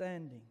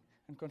understanding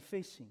and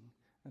confessing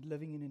and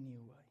living in a new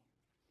way.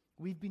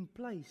 We've been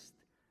placed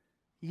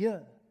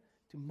here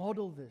to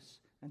model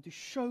this and to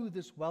show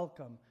this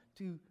welcome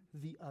to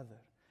the other.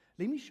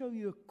 Let me show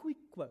you a quick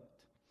quote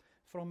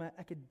from an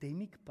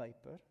academic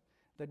paper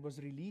that was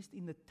released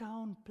in the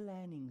town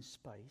planning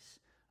space,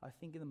 I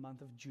think in the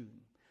month of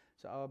June.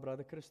 So our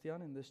brother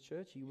Christian in this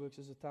church, he works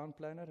as a town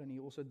planner and he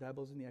also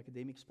dabbles in the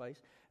academic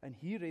space. And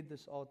he read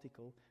this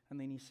article and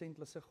then he sent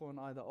Lesego and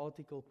I the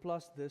article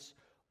plus this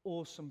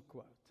awesome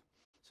quote.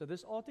 So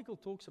this article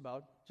talks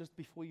about, just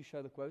before you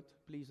show the quote,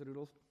 please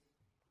Rudolph,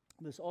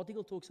 this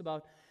article talks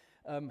about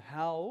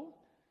how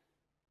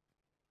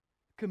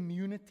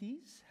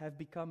communities have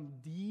become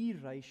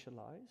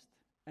de-racialized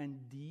and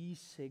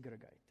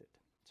desegregated.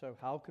 So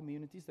how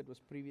communities that was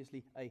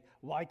previously a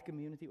white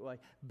community or a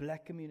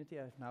black community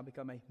have now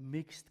become a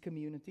mixed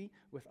community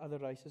with other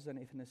races and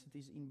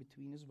ethnicities in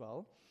between as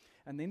well.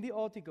 And then the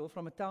article,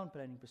 from a town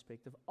planning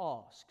perspective,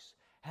 asks,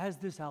 has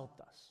this helped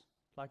us?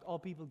 Like, are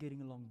people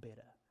getting along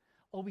better?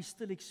 Are we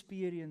still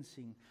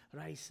experiencing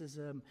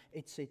racism,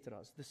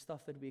 etc.? The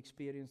stuff that we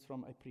experienced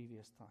from a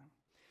previous time.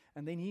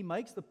 And then he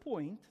makes the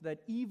point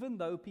that even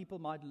though people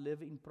might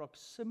live in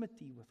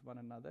proximity with one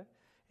another,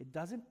 it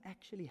doesn't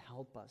actually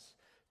help us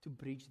to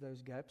bridge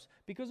those gaps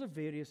because of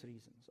various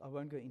reasons. I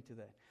won't go into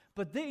that.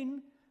 But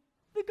then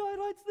the guy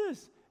writes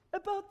this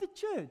about the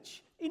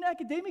church in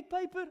academic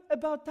paper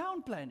about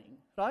town planning,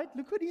 right?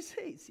 Look what he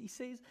says. He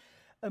says,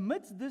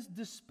 amidst this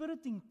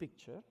dispiriting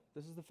picture,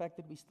 this is the fact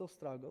that we still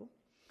struggle,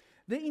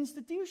 the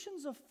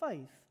institutions of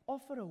faith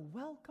offer a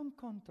welcome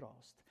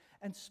contrast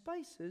and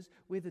spaces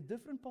where the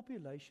different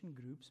population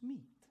groups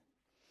meet.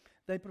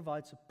 They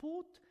provide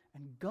support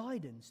and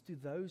guidance to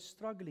those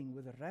struggling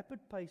with the rapid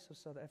pace of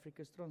South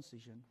Africa's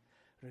transition,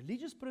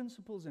 Religious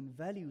principles and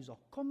values are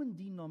common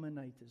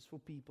denominators for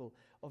people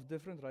of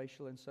different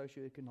racial and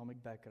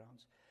socioeconomic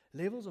backgrounds.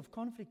 Levels of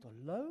conflict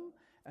are low,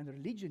 and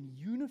religion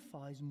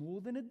unifies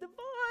more than it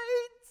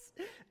divides,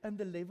 and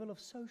the level of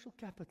social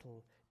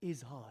capital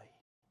is high.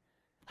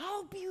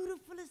 How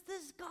beautiful is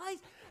this, guys?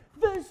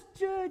 This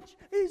church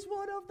is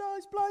one of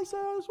those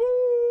places.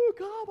 Woo,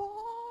 come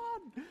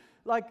on!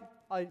 Like,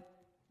 I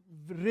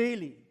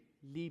really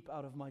leap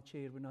out of my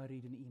chair when I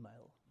read an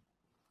email.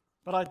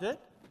 But I did,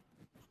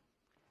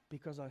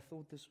 because I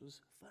thought this was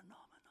phenomenal.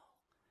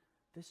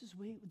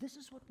 This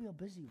is what we are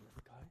busy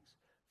with, guys.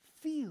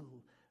 Feel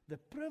the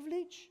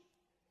privilege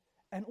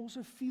and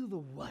also feel the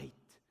weight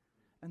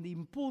and the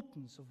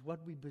importance of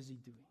what we're busy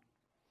doing.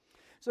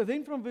 So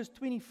then from verse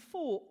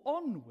 24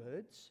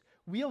 onwards,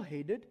 we are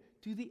headed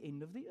to the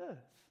end of the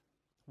earth.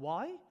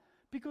 Why?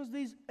 Because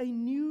there's a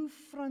new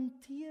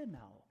frontier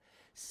now.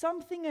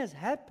 Something has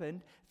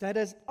happened that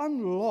has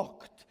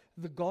unlocked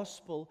the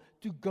gospel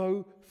to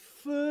go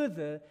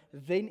further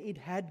than it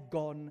had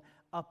gone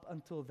up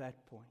until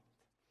that point.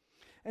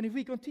 And if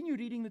we continue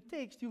reading the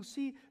text, you'll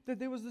see that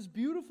there was this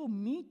beautiful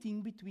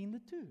meeting between the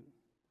two.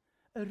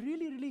 A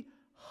really, really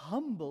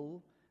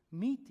humble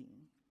meeting.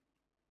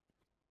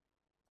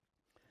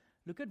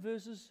 Look at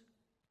verses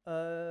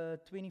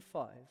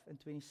 25 and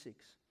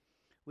 26.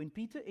 When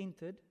Peter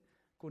entered,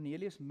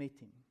 Cornelius met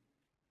him.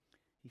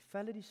 He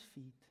fell at his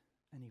feet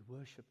and he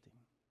worshipped him.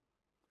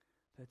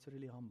 That's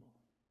really humble.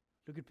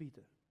 Look at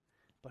Peter.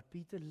 But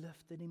Peter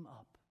lifted him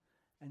up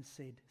and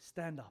said,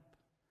 "Stand up.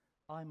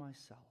 I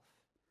myself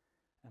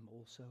am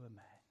also a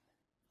man."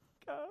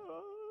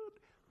 God,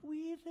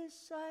 we're the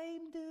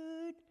same,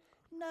 dude.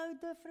 No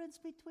difference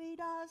between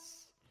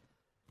us.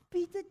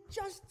 Peter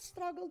just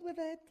struggled with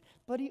it,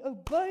 but he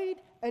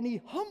obeyed and he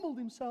humbled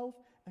himself,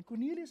 and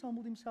Cornelius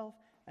humbled himself,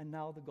 and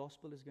now the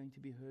gospel is going to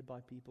be heard by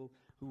people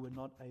who were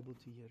not able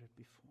to hear it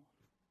before.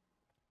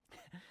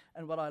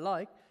 And what I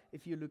like,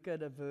 if you look at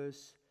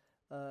verse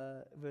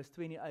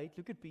 28,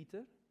 look at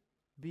Peter,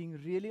 being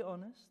really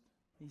honest.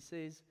 He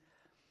says,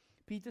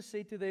 Peter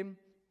said to them,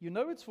 "You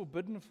know it's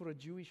forbidden for a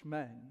Jewish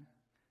man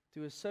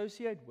to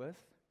associate with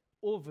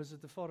or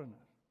visit a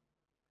foreigner.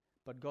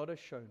 But God has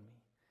shown me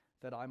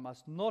that I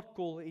must not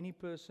call any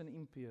person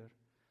impure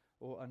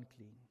or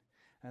unclean.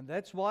 And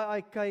that's why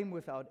I came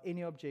without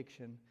any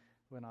objection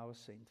when I was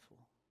sent for."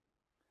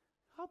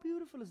 How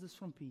beautiful is this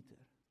from Peter?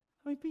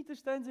 I mean, Peter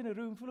stands in a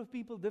room full of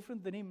people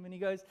different than him, and he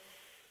goes,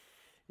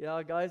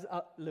 "Yeah, guys,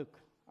 look,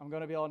 I'm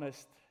going to be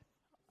honest.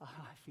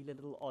 I feel a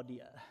little odd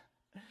here.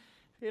 I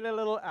feel a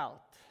little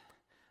out.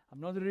 I'm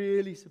not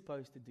really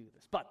supposed to do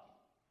this, but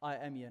I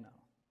am here now.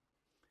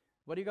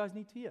 What do you guys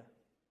need to hear?"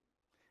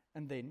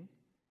 And then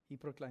he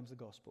proclaims the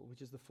gospel,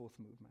 which is the fourth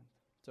movement.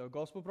 So a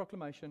gospel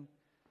proclamation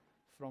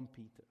from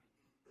Peter.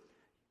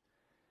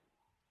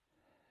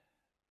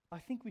 I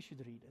think we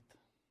should read it.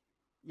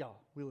 Yeah,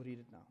 we'll read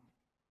it now.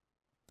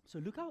 So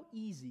look how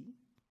easy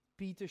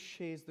Peter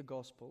shares the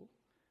gospel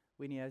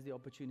when he has the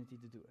opportunity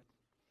to do it.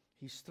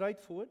 He's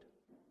straightforward.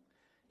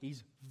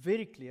 He's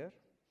very clear.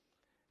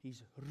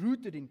 He's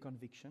rooted in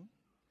conviction.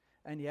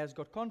 And he has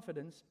got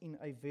confidence in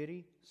a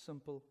very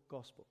simple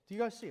gospel. Do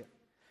you guys see it?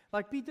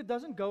 Like, Peter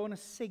doesn't go on a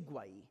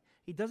segue.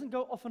 He doesn't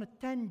go off on a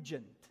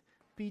tangent.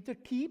 Peter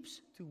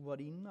keeps to what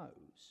he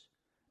knows.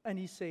 And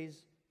he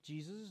says,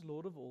 Jesus is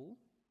Lord of all.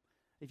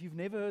 If you've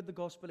never heard the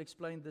gospel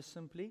explained this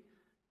simply,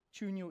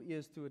 tune your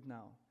ears to it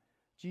now.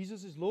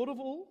 Jesus is Lord of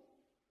all.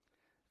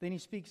 Then he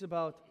speaks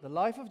about the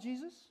life of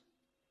Jesus,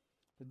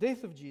 the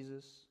death of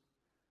Jesus,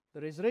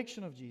 the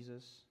resurrection of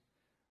Jesus,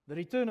 the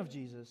return of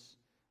Jesus,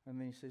 and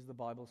then he says the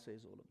Bible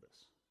says all of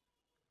this.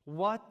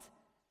 What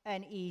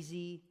an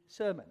easy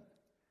sermon.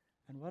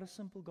 And what a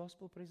simple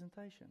gospel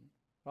presentation,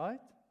 right?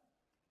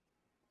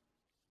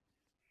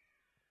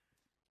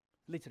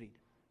 Let's read.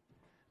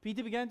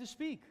 Peter began to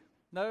speak.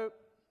 No,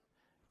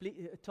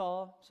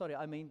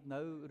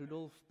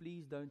 Rudolph,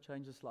 please don't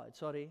change the slide.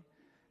 Sorry.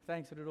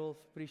 Thanks, Rudolph.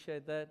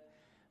 Appreciate that.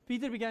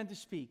 Peter began to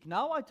speak.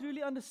 "Now I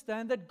truly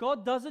understand that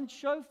God doesn't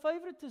show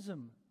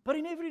favoritism, but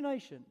in every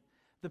nation,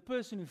 the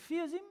person who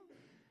fears him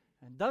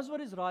and does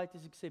what is right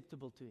is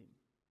acceptable to him.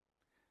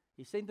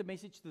 He sent the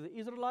message to the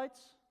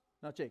Israelites."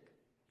 Now check.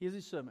 Here's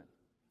his sermon.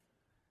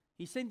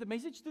 He sent the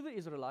message to the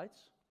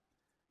Israelites,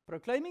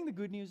 proclaiming the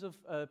good news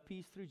of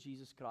peace through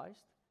Jesus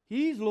Christ.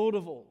 He's Lord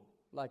of all.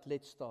 Like,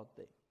 let's start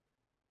there.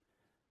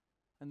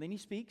 And then he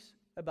speaks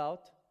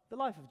about the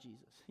life of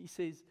Jesus. He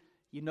says,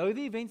 "You know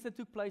the events that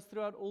took place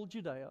throughout all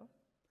Judea,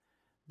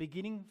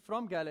 beginning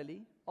from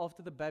Galilee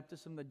after the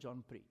baptism that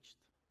John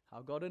preached.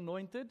 How God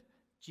anointed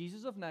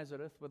Jesus of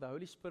Nazareth with the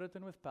Holy Spirit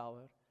and with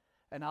power,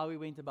 and how he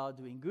went about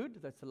doing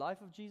good," that's the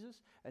life of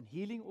Jesus, "and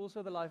healing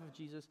also the life of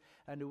Jesus,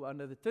 and who were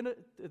under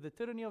the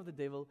tyranny of the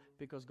devil,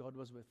 because God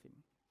was with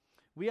him.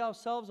 We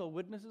ourselves are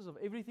witnesses of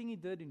everything he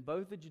did in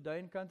both the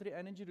Judean country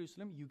and in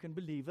Jerusalem." You can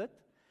believe it.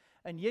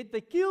 "And yet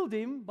they killed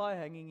him by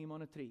hanging him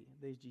on a tree."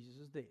 There's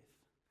Jesus' death.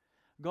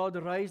 "God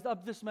raised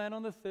up this man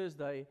on the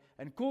Thursday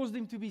and caused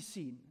him to be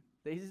seen."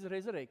 There's his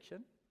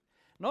resurrection.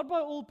 "Not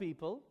by all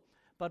people,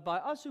 but by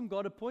us whom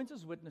God appoints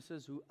as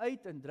witnesses, who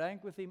ate and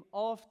drank with him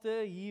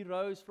after he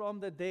rose from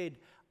the dead.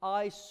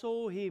 I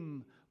saw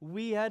him.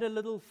 We had a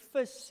little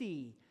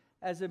fizzy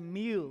as a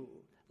meal,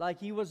 like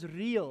he was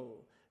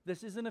real.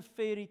 This isn't a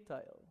fairy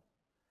tale.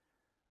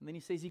 And then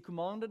he says he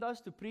commanded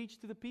us to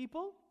preach to the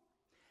people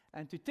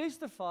and to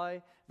testify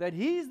that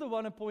he is the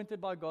one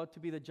appointed by God to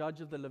be the judge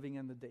of the living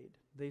and the dead.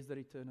 There's the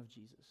return of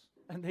Jesus.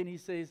 And then he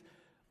says,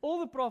 all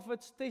the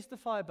prophets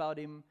testify about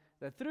him,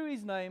 that through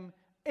his name,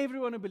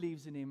 everyone who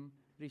believes in him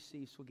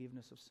receives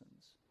forgiveness of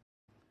sins.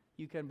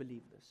 You can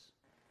believe this.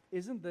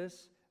 Isn't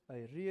this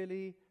a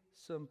really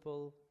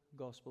simple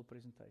gospel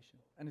presentation?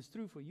 And it's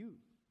true for you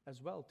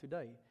as well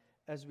today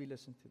as we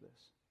listen to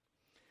this.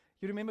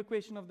 You remember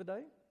question of the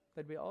day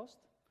that we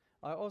asked?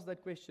 I asked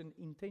that question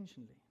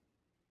intentionally.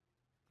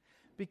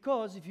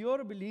 Because if you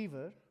are a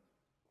believer,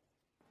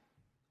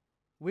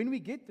 when we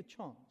get the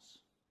chance,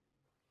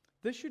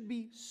 this should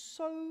be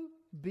so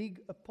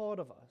big a part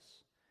of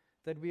us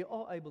that we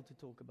are able to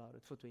talk about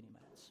it for 20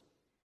 minutes.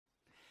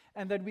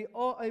 And that we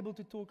are able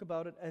to talk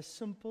about it as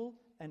simple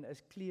and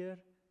as clear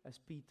as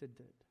Peter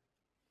did.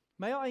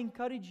 May I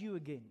encourage you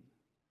again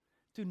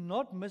to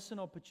not miss an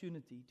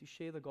opportunity to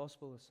share the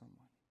gospel with someone.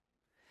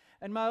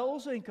 And may I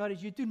also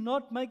encourage you to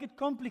not make it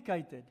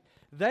complicated.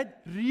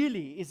 That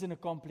really isn't a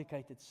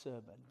complicated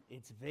sermon.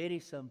 It's very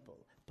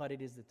simple, but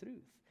it is the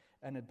truth.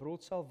 And it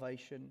brought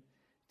salvation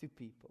to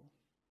people.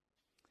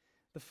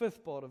 The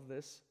fifth part of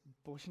this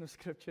portion of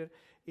Scripture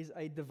is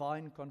a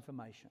divine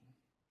confirmation.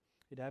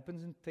 It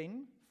happens in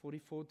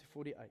 10:44 to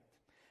 48.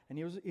 And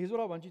here's what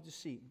I want you to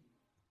see.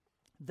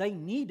 They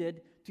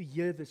needed to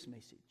hear this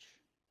message.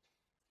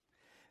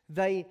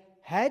 They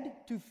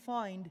had to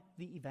find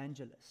the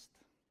evangelist.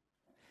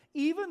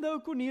 Even though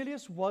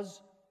Cornelius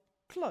was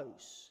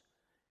close,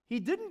 he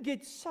didn't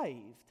get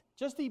saved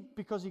just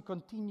because he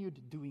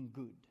continued doing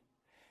good.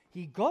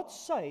 He got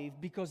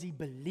saved because he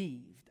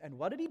believed. And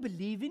what did he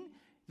believe in?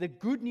 The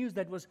good news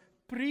that was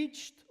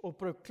preached or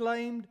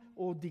proclaimed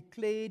or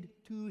declared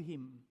to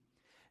him.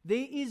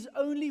 There is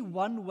only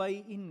one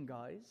way in,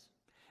 guys.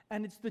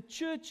 And it's the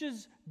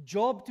church's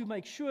job to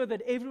make sure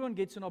that everyone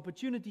gets an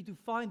opportunity to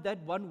find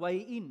that one way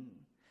in.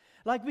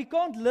 Like, we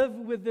can't live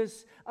with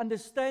this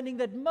understanding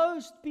that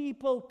most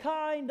people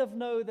kind of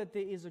know that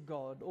there is a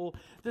God. Or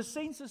the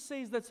census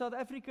says that South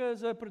Africa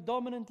is a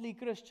predominantly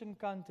Christian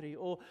country.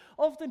 Or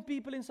often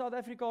people in South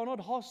Africa are not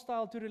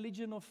hostile to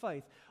religion or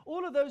faith.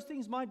 All of those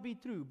things might be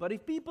true. But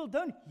if people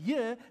don't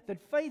hear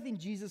that faith in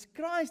Jesus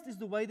Christ is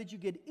the way that you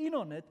get in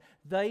on it,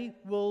 they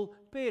will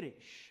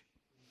perish.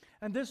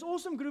 And this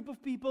awesome group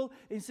of people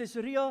in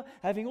Caesarea,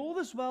 having all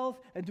this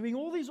wealth and doing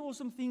all these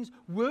awesome things,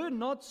 were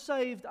not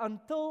saved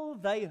until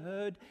they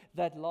heard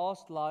that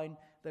last line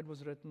that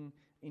was written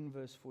in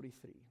verse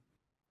 43.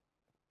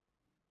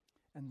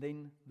 And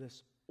then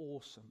this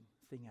awesome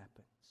thing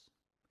happens.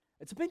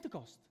 It's a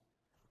Pentecost.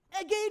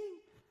 Again,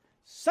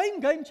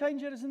 same game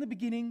changer as in the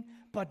beginning,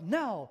 but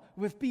now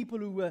with people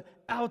who were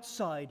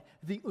outside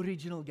the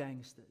original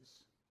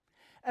gangsters.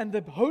 And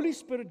the Holy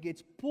Spirit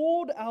gets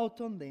poured out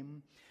on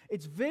them.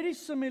 It's very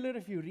similar,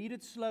 if you read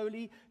it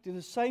slowly, to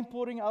the same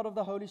pouring out of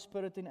the Holy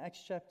Spirit in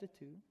Acts chapter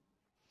 2.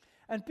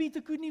 And Peter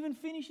couldn't even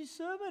finish his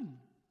sermon.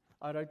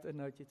 I wrote a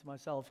note here to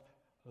myself,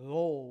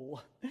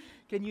 lol.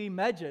 Can you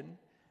imagine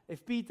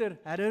if Peter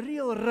had a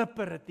real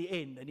ripper at the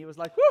end and he was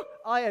like, whoo,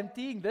 I am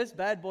teeing this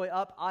bad boy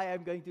up. I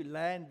am going to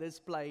land this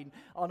plane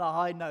on a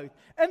high note.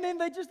 And then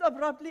they just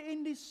abruptly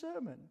end his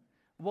sermon.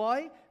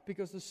 Why?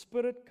 Because the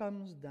Spirit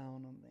comes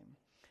down on them.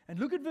 And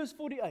look at verse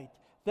 48.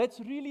 That's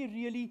really,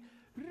 really,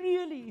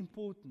 really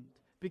important,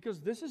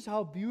 because this is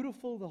how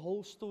beautiful the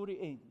whole story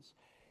ends.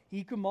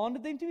 He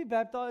commanded them to be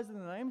baptized in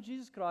the name of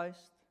Jesus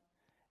Christ,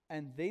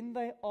 and then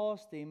they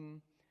asked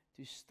him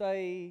to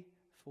stay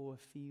for a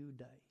few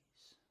days.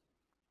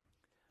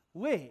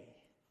 Where?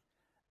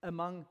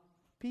 Among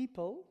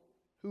people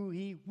who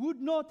he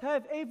would not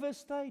have ever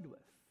stayed with.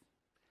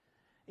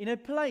 In a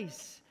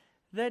place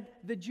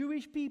that the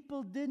Jewish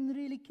people didn't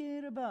really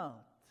care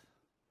about.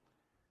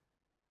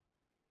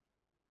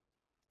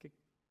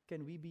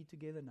 Can we be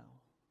together now?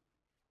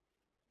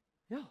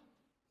 Yeah,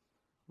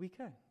 we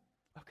can.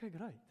 Okay,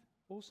 great.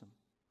 Awesome.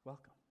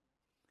 Welcome.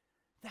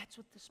 That's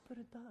what the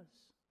Spirit does.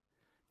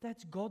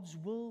 That's God's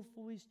will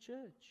for His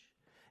church.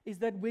 Is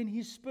that when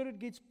His Spirit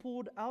gets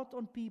poured out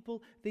on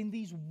people, then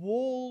these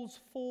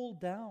walls fall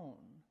down.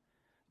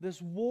 These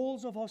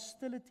walls of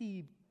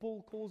hostility,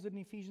 Paul calls it in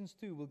Ephesians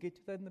 2. We'll get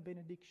to that in the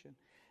benediction.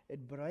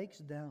 It breaks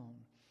down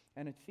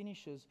and it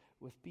finishes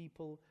with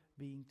people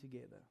being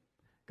together.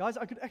 Guys,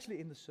 I could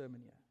actually end the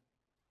sermon here,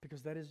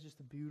 because that is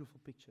just a beautiful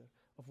picture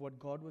of what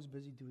God was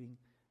busy doing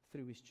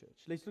through His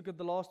church. Let's look at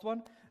the last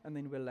one, and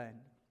then we'll land.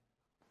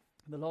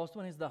 The last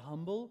one is the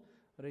humble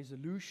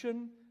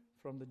resolution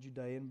from the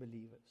Judean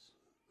believers.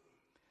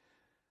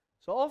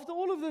 So after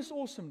all of this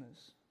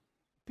awesomeness,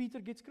 Peter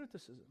gets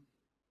criticism.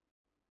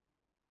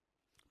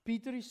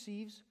 Peter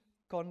receives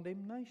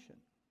condemnation.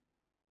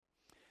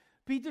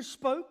 Peter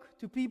spoke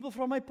to people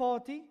from a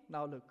party.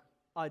 Now look,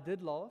 I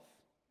did laugh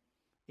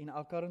in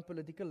our current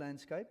political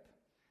landscape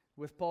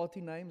with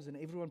party names and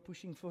everyone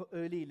pushing for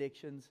early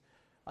elections,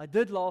 I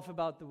did laugh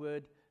about the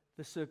word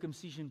the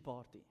circumcision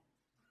party.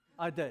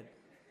 I did.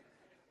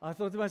 I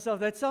thought to myself,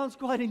 that sounds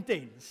quite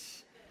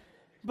intense.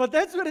 But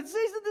that's what it says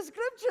in the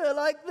scripture.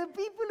 Like, the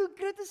people who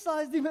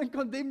criticized him and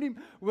condemned him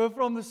were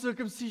from the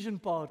circumcision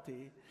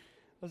party.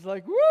 I was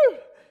like, woo,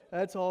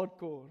 that's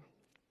hardcore.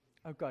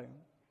 Okay.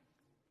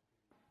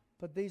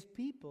 But there's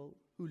people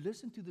who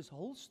listen to this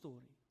whole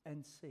story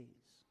and says,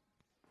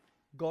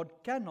 God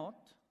cannot,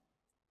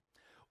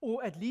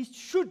 or at least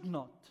should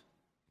not,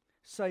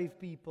 save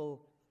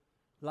people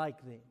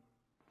like them.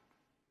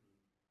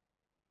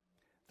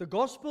 The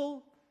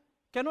gospel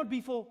cannot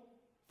be for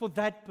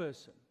that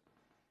person,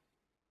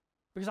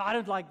 because I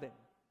don't like them.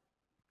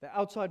 They're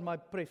outside my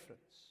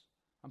preference.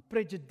 I'm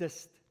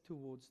prejudiced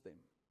towards them.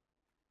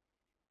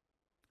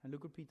 And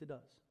look what Peter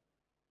does.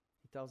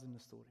 He tells them the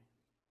story.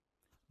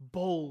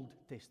 Bold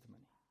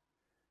testimony.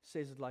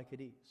 Says it like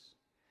it is.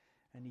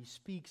 And he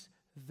speaks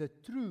the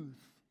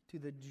truth to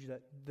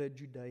the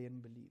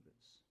Judean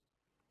believers.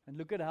 And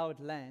look at how it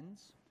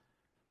lands.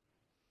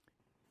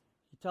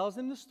 He tells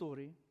them the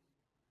story.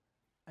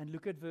 And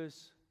look at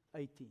verse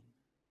 18.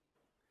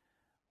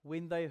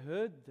 When they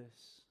heard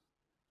this,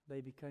 they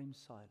became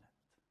silent.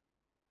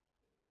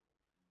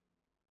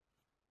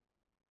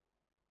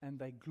 And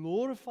they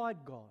glorified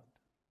God,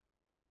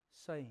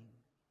 saying,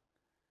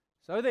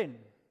 so then,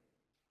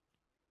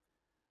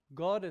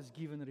 God has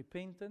given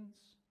repentance,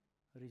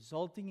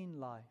 resulting in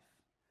life,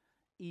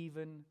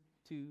 even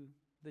to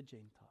the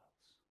Gentiles.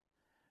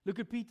 Look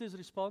at Peter's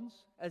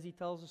response as he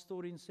tells the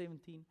story in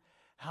 17.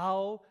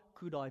 How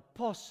could I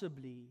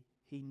possibly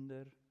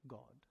hinder God?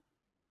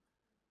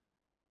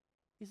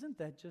 Isn't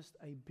that just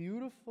a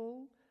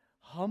beautiful,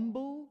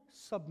 humble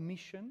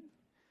submission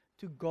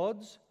to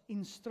God's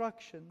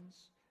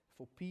instructions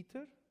for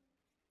Peter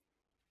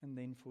and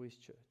then for his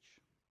church?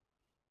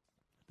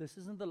 This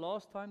isn't the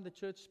last time the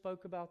church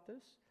spoke about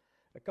this.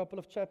 A couple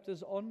of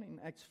chapters on, in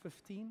Acts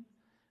 15,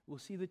 we'll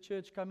see the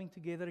church coming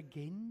together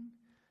again,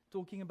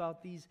 talking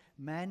about these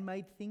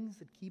man-made things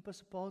that keep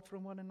us apart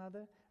from one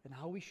another and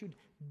how we should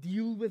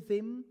deal with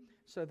them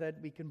so that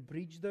we can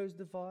bridge those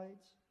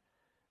divides.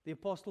 The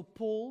Apostle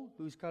Paul,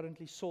 who is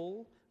currently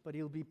Saul, but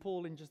he'll be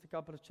Paul in just a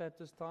couple of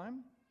chapters'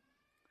 time,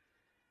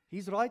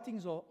 his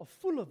writings are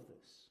full of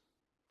this.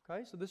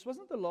 Okay, so this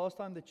wasn't the last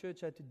time the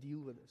church had to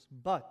deal with this.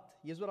 But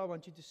here's what I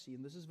want you to see,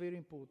 and this is very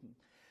important.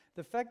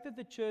 The fact that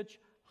the church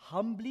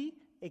humbly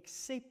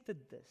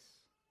accepted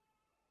this,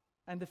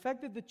 and the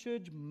fact that the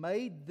church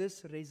made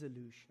this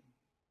resolution,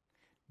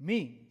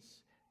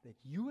 means that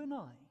you and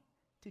I,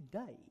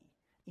 today,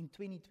 in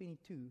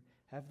 2022,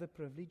 have the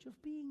privilege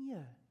of being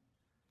here.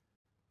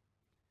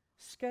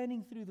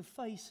 Scanning through the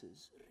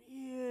faces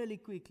really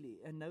quickly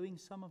and knowing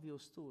some of your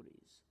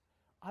stories,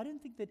 I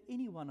don't think that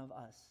any one of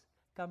us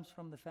comes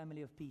from the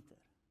family of Peter.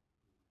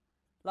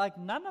 Like,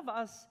 none of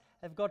us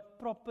have got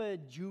proper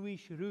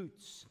Jewish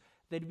roots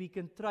that we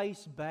can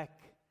trace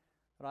back,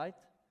 right,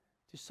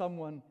 to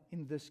someone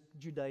in this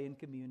Judean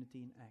community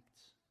in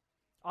Acts.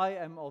 I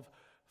am of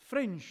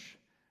French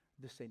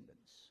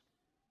descendants.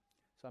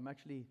 So I'm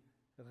actually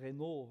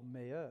Renault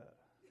Meyer.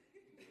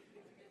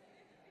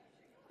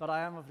 But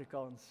I am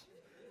Afrikaans.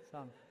 So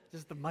I'm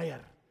just the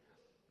Meyer.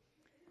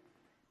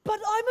 But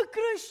I'm a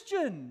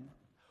Christian.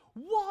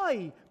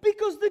 Why?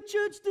 Because the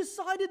church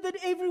decided that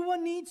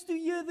everyone needs to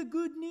hear the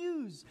good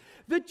news.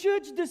 The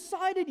church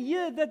decided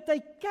here that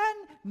they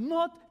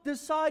cannot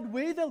decide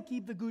where they'll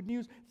keep the good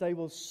news. They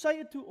will say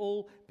it to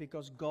all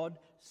because God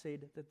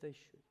said that they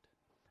should.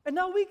 And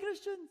now we're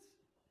Christians.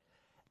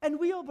 And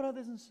we are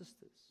brothers and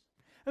sisters.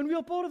 And we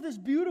are part of this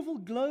beautiful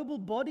global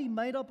body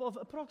made up of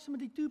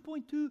approximately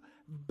 2.2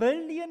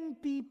 billion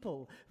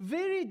people.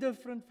 Very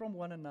different from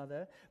one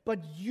another,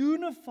 but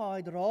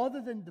unified rather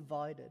than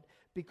divided,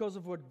 because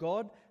of what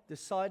God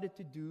decided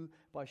to do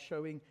by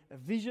showing a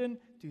vision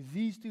to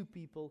these two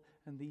people,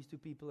 and these two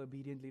people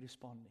obediently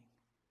responding.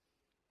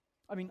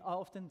 I mean, I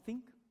often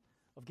think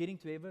of getting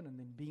to heaven and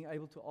then being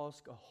able to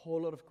ask a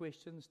whole lot of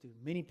questions to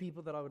many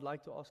people that I would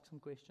like to ask some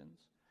questions.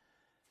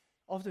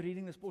 After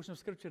reading this portion of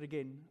Scripture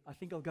again, I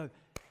think I'll go,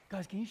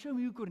 guys, can you show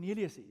me who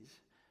Cornelius is?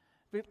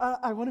 But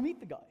I want to meet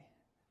the guy,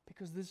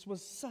 because this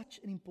was such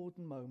an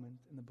important moment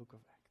in the book of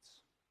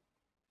Acts.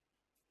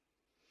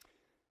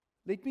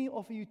 Let me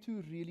offer you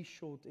two really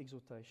short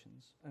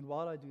exhortations. And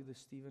while I do this,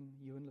 Stephen,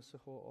 you and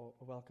Lesego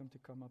are welcome to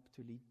come up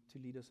to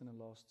lead us in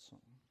a last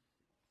song.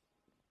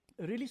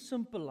 A really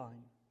simple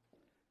line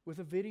with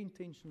a very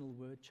intentional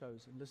word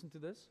chosen. Listen to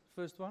this.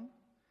 First one.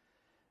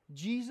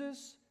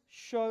 Jesus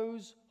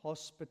shows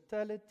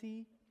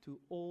hospitality to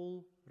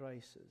all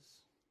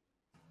races,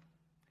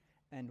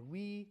 and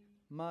we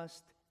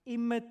must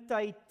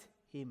imitate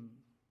him.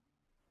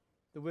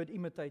 The word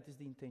imitate is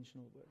the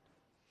intentional word.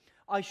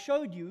 I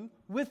showed you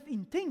with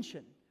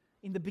intention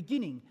in the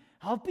beginning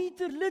how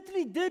Peter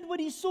literally did what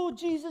he saw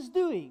Jesus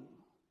doing.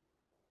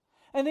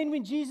 And then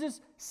when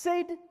Jesus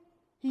said,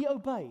 he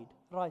obeyed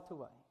right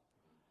away.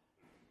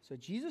 So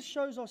Jesus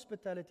shows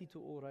hospitality to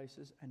all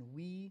races, and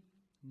we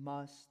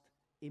must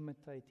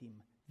imitate him.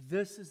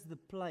 this is the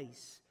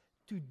place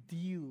to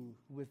deal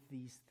with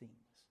these things.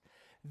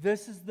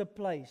 This is the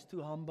place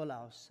to humble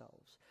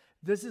ourselves.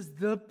 This is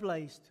the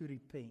place to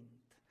repent.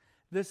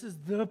 This is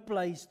the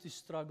place to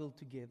struggle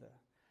together.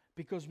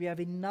 Because we have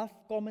enough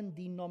common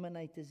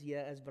denominators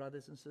here as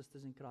brothers and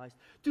sisters in Christ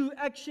to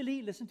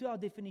actually, listen to our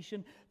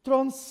definition,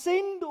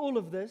 transcend all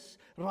of this,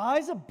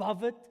 rise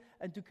above it,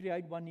 and to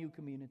create one new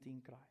community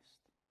in Christ.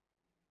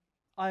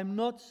 I'm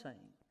not saying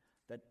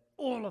that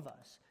all of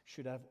us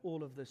should have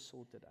all of this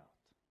sorted out.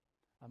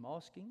 I'm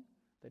asking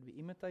that we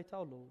imitate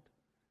our Lord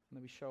and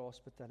that we show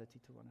hospitality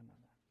to one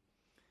another.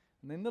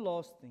 And then the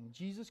last thing,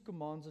 Jesus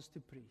commands us to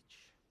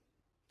preach,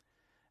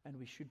 and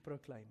we should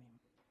proclaim Him.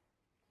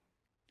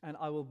 And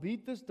I will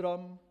beat this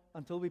drum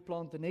until we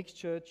plant the next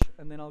church,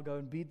 and then I'll go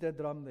and beat that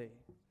drum there.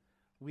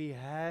 We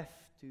have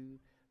to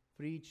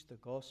preach the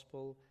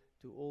gospel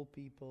to all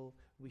people.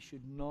 We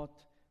should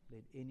not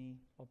let any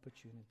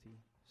opportunity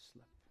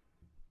slip.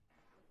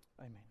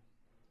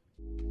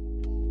 Amen.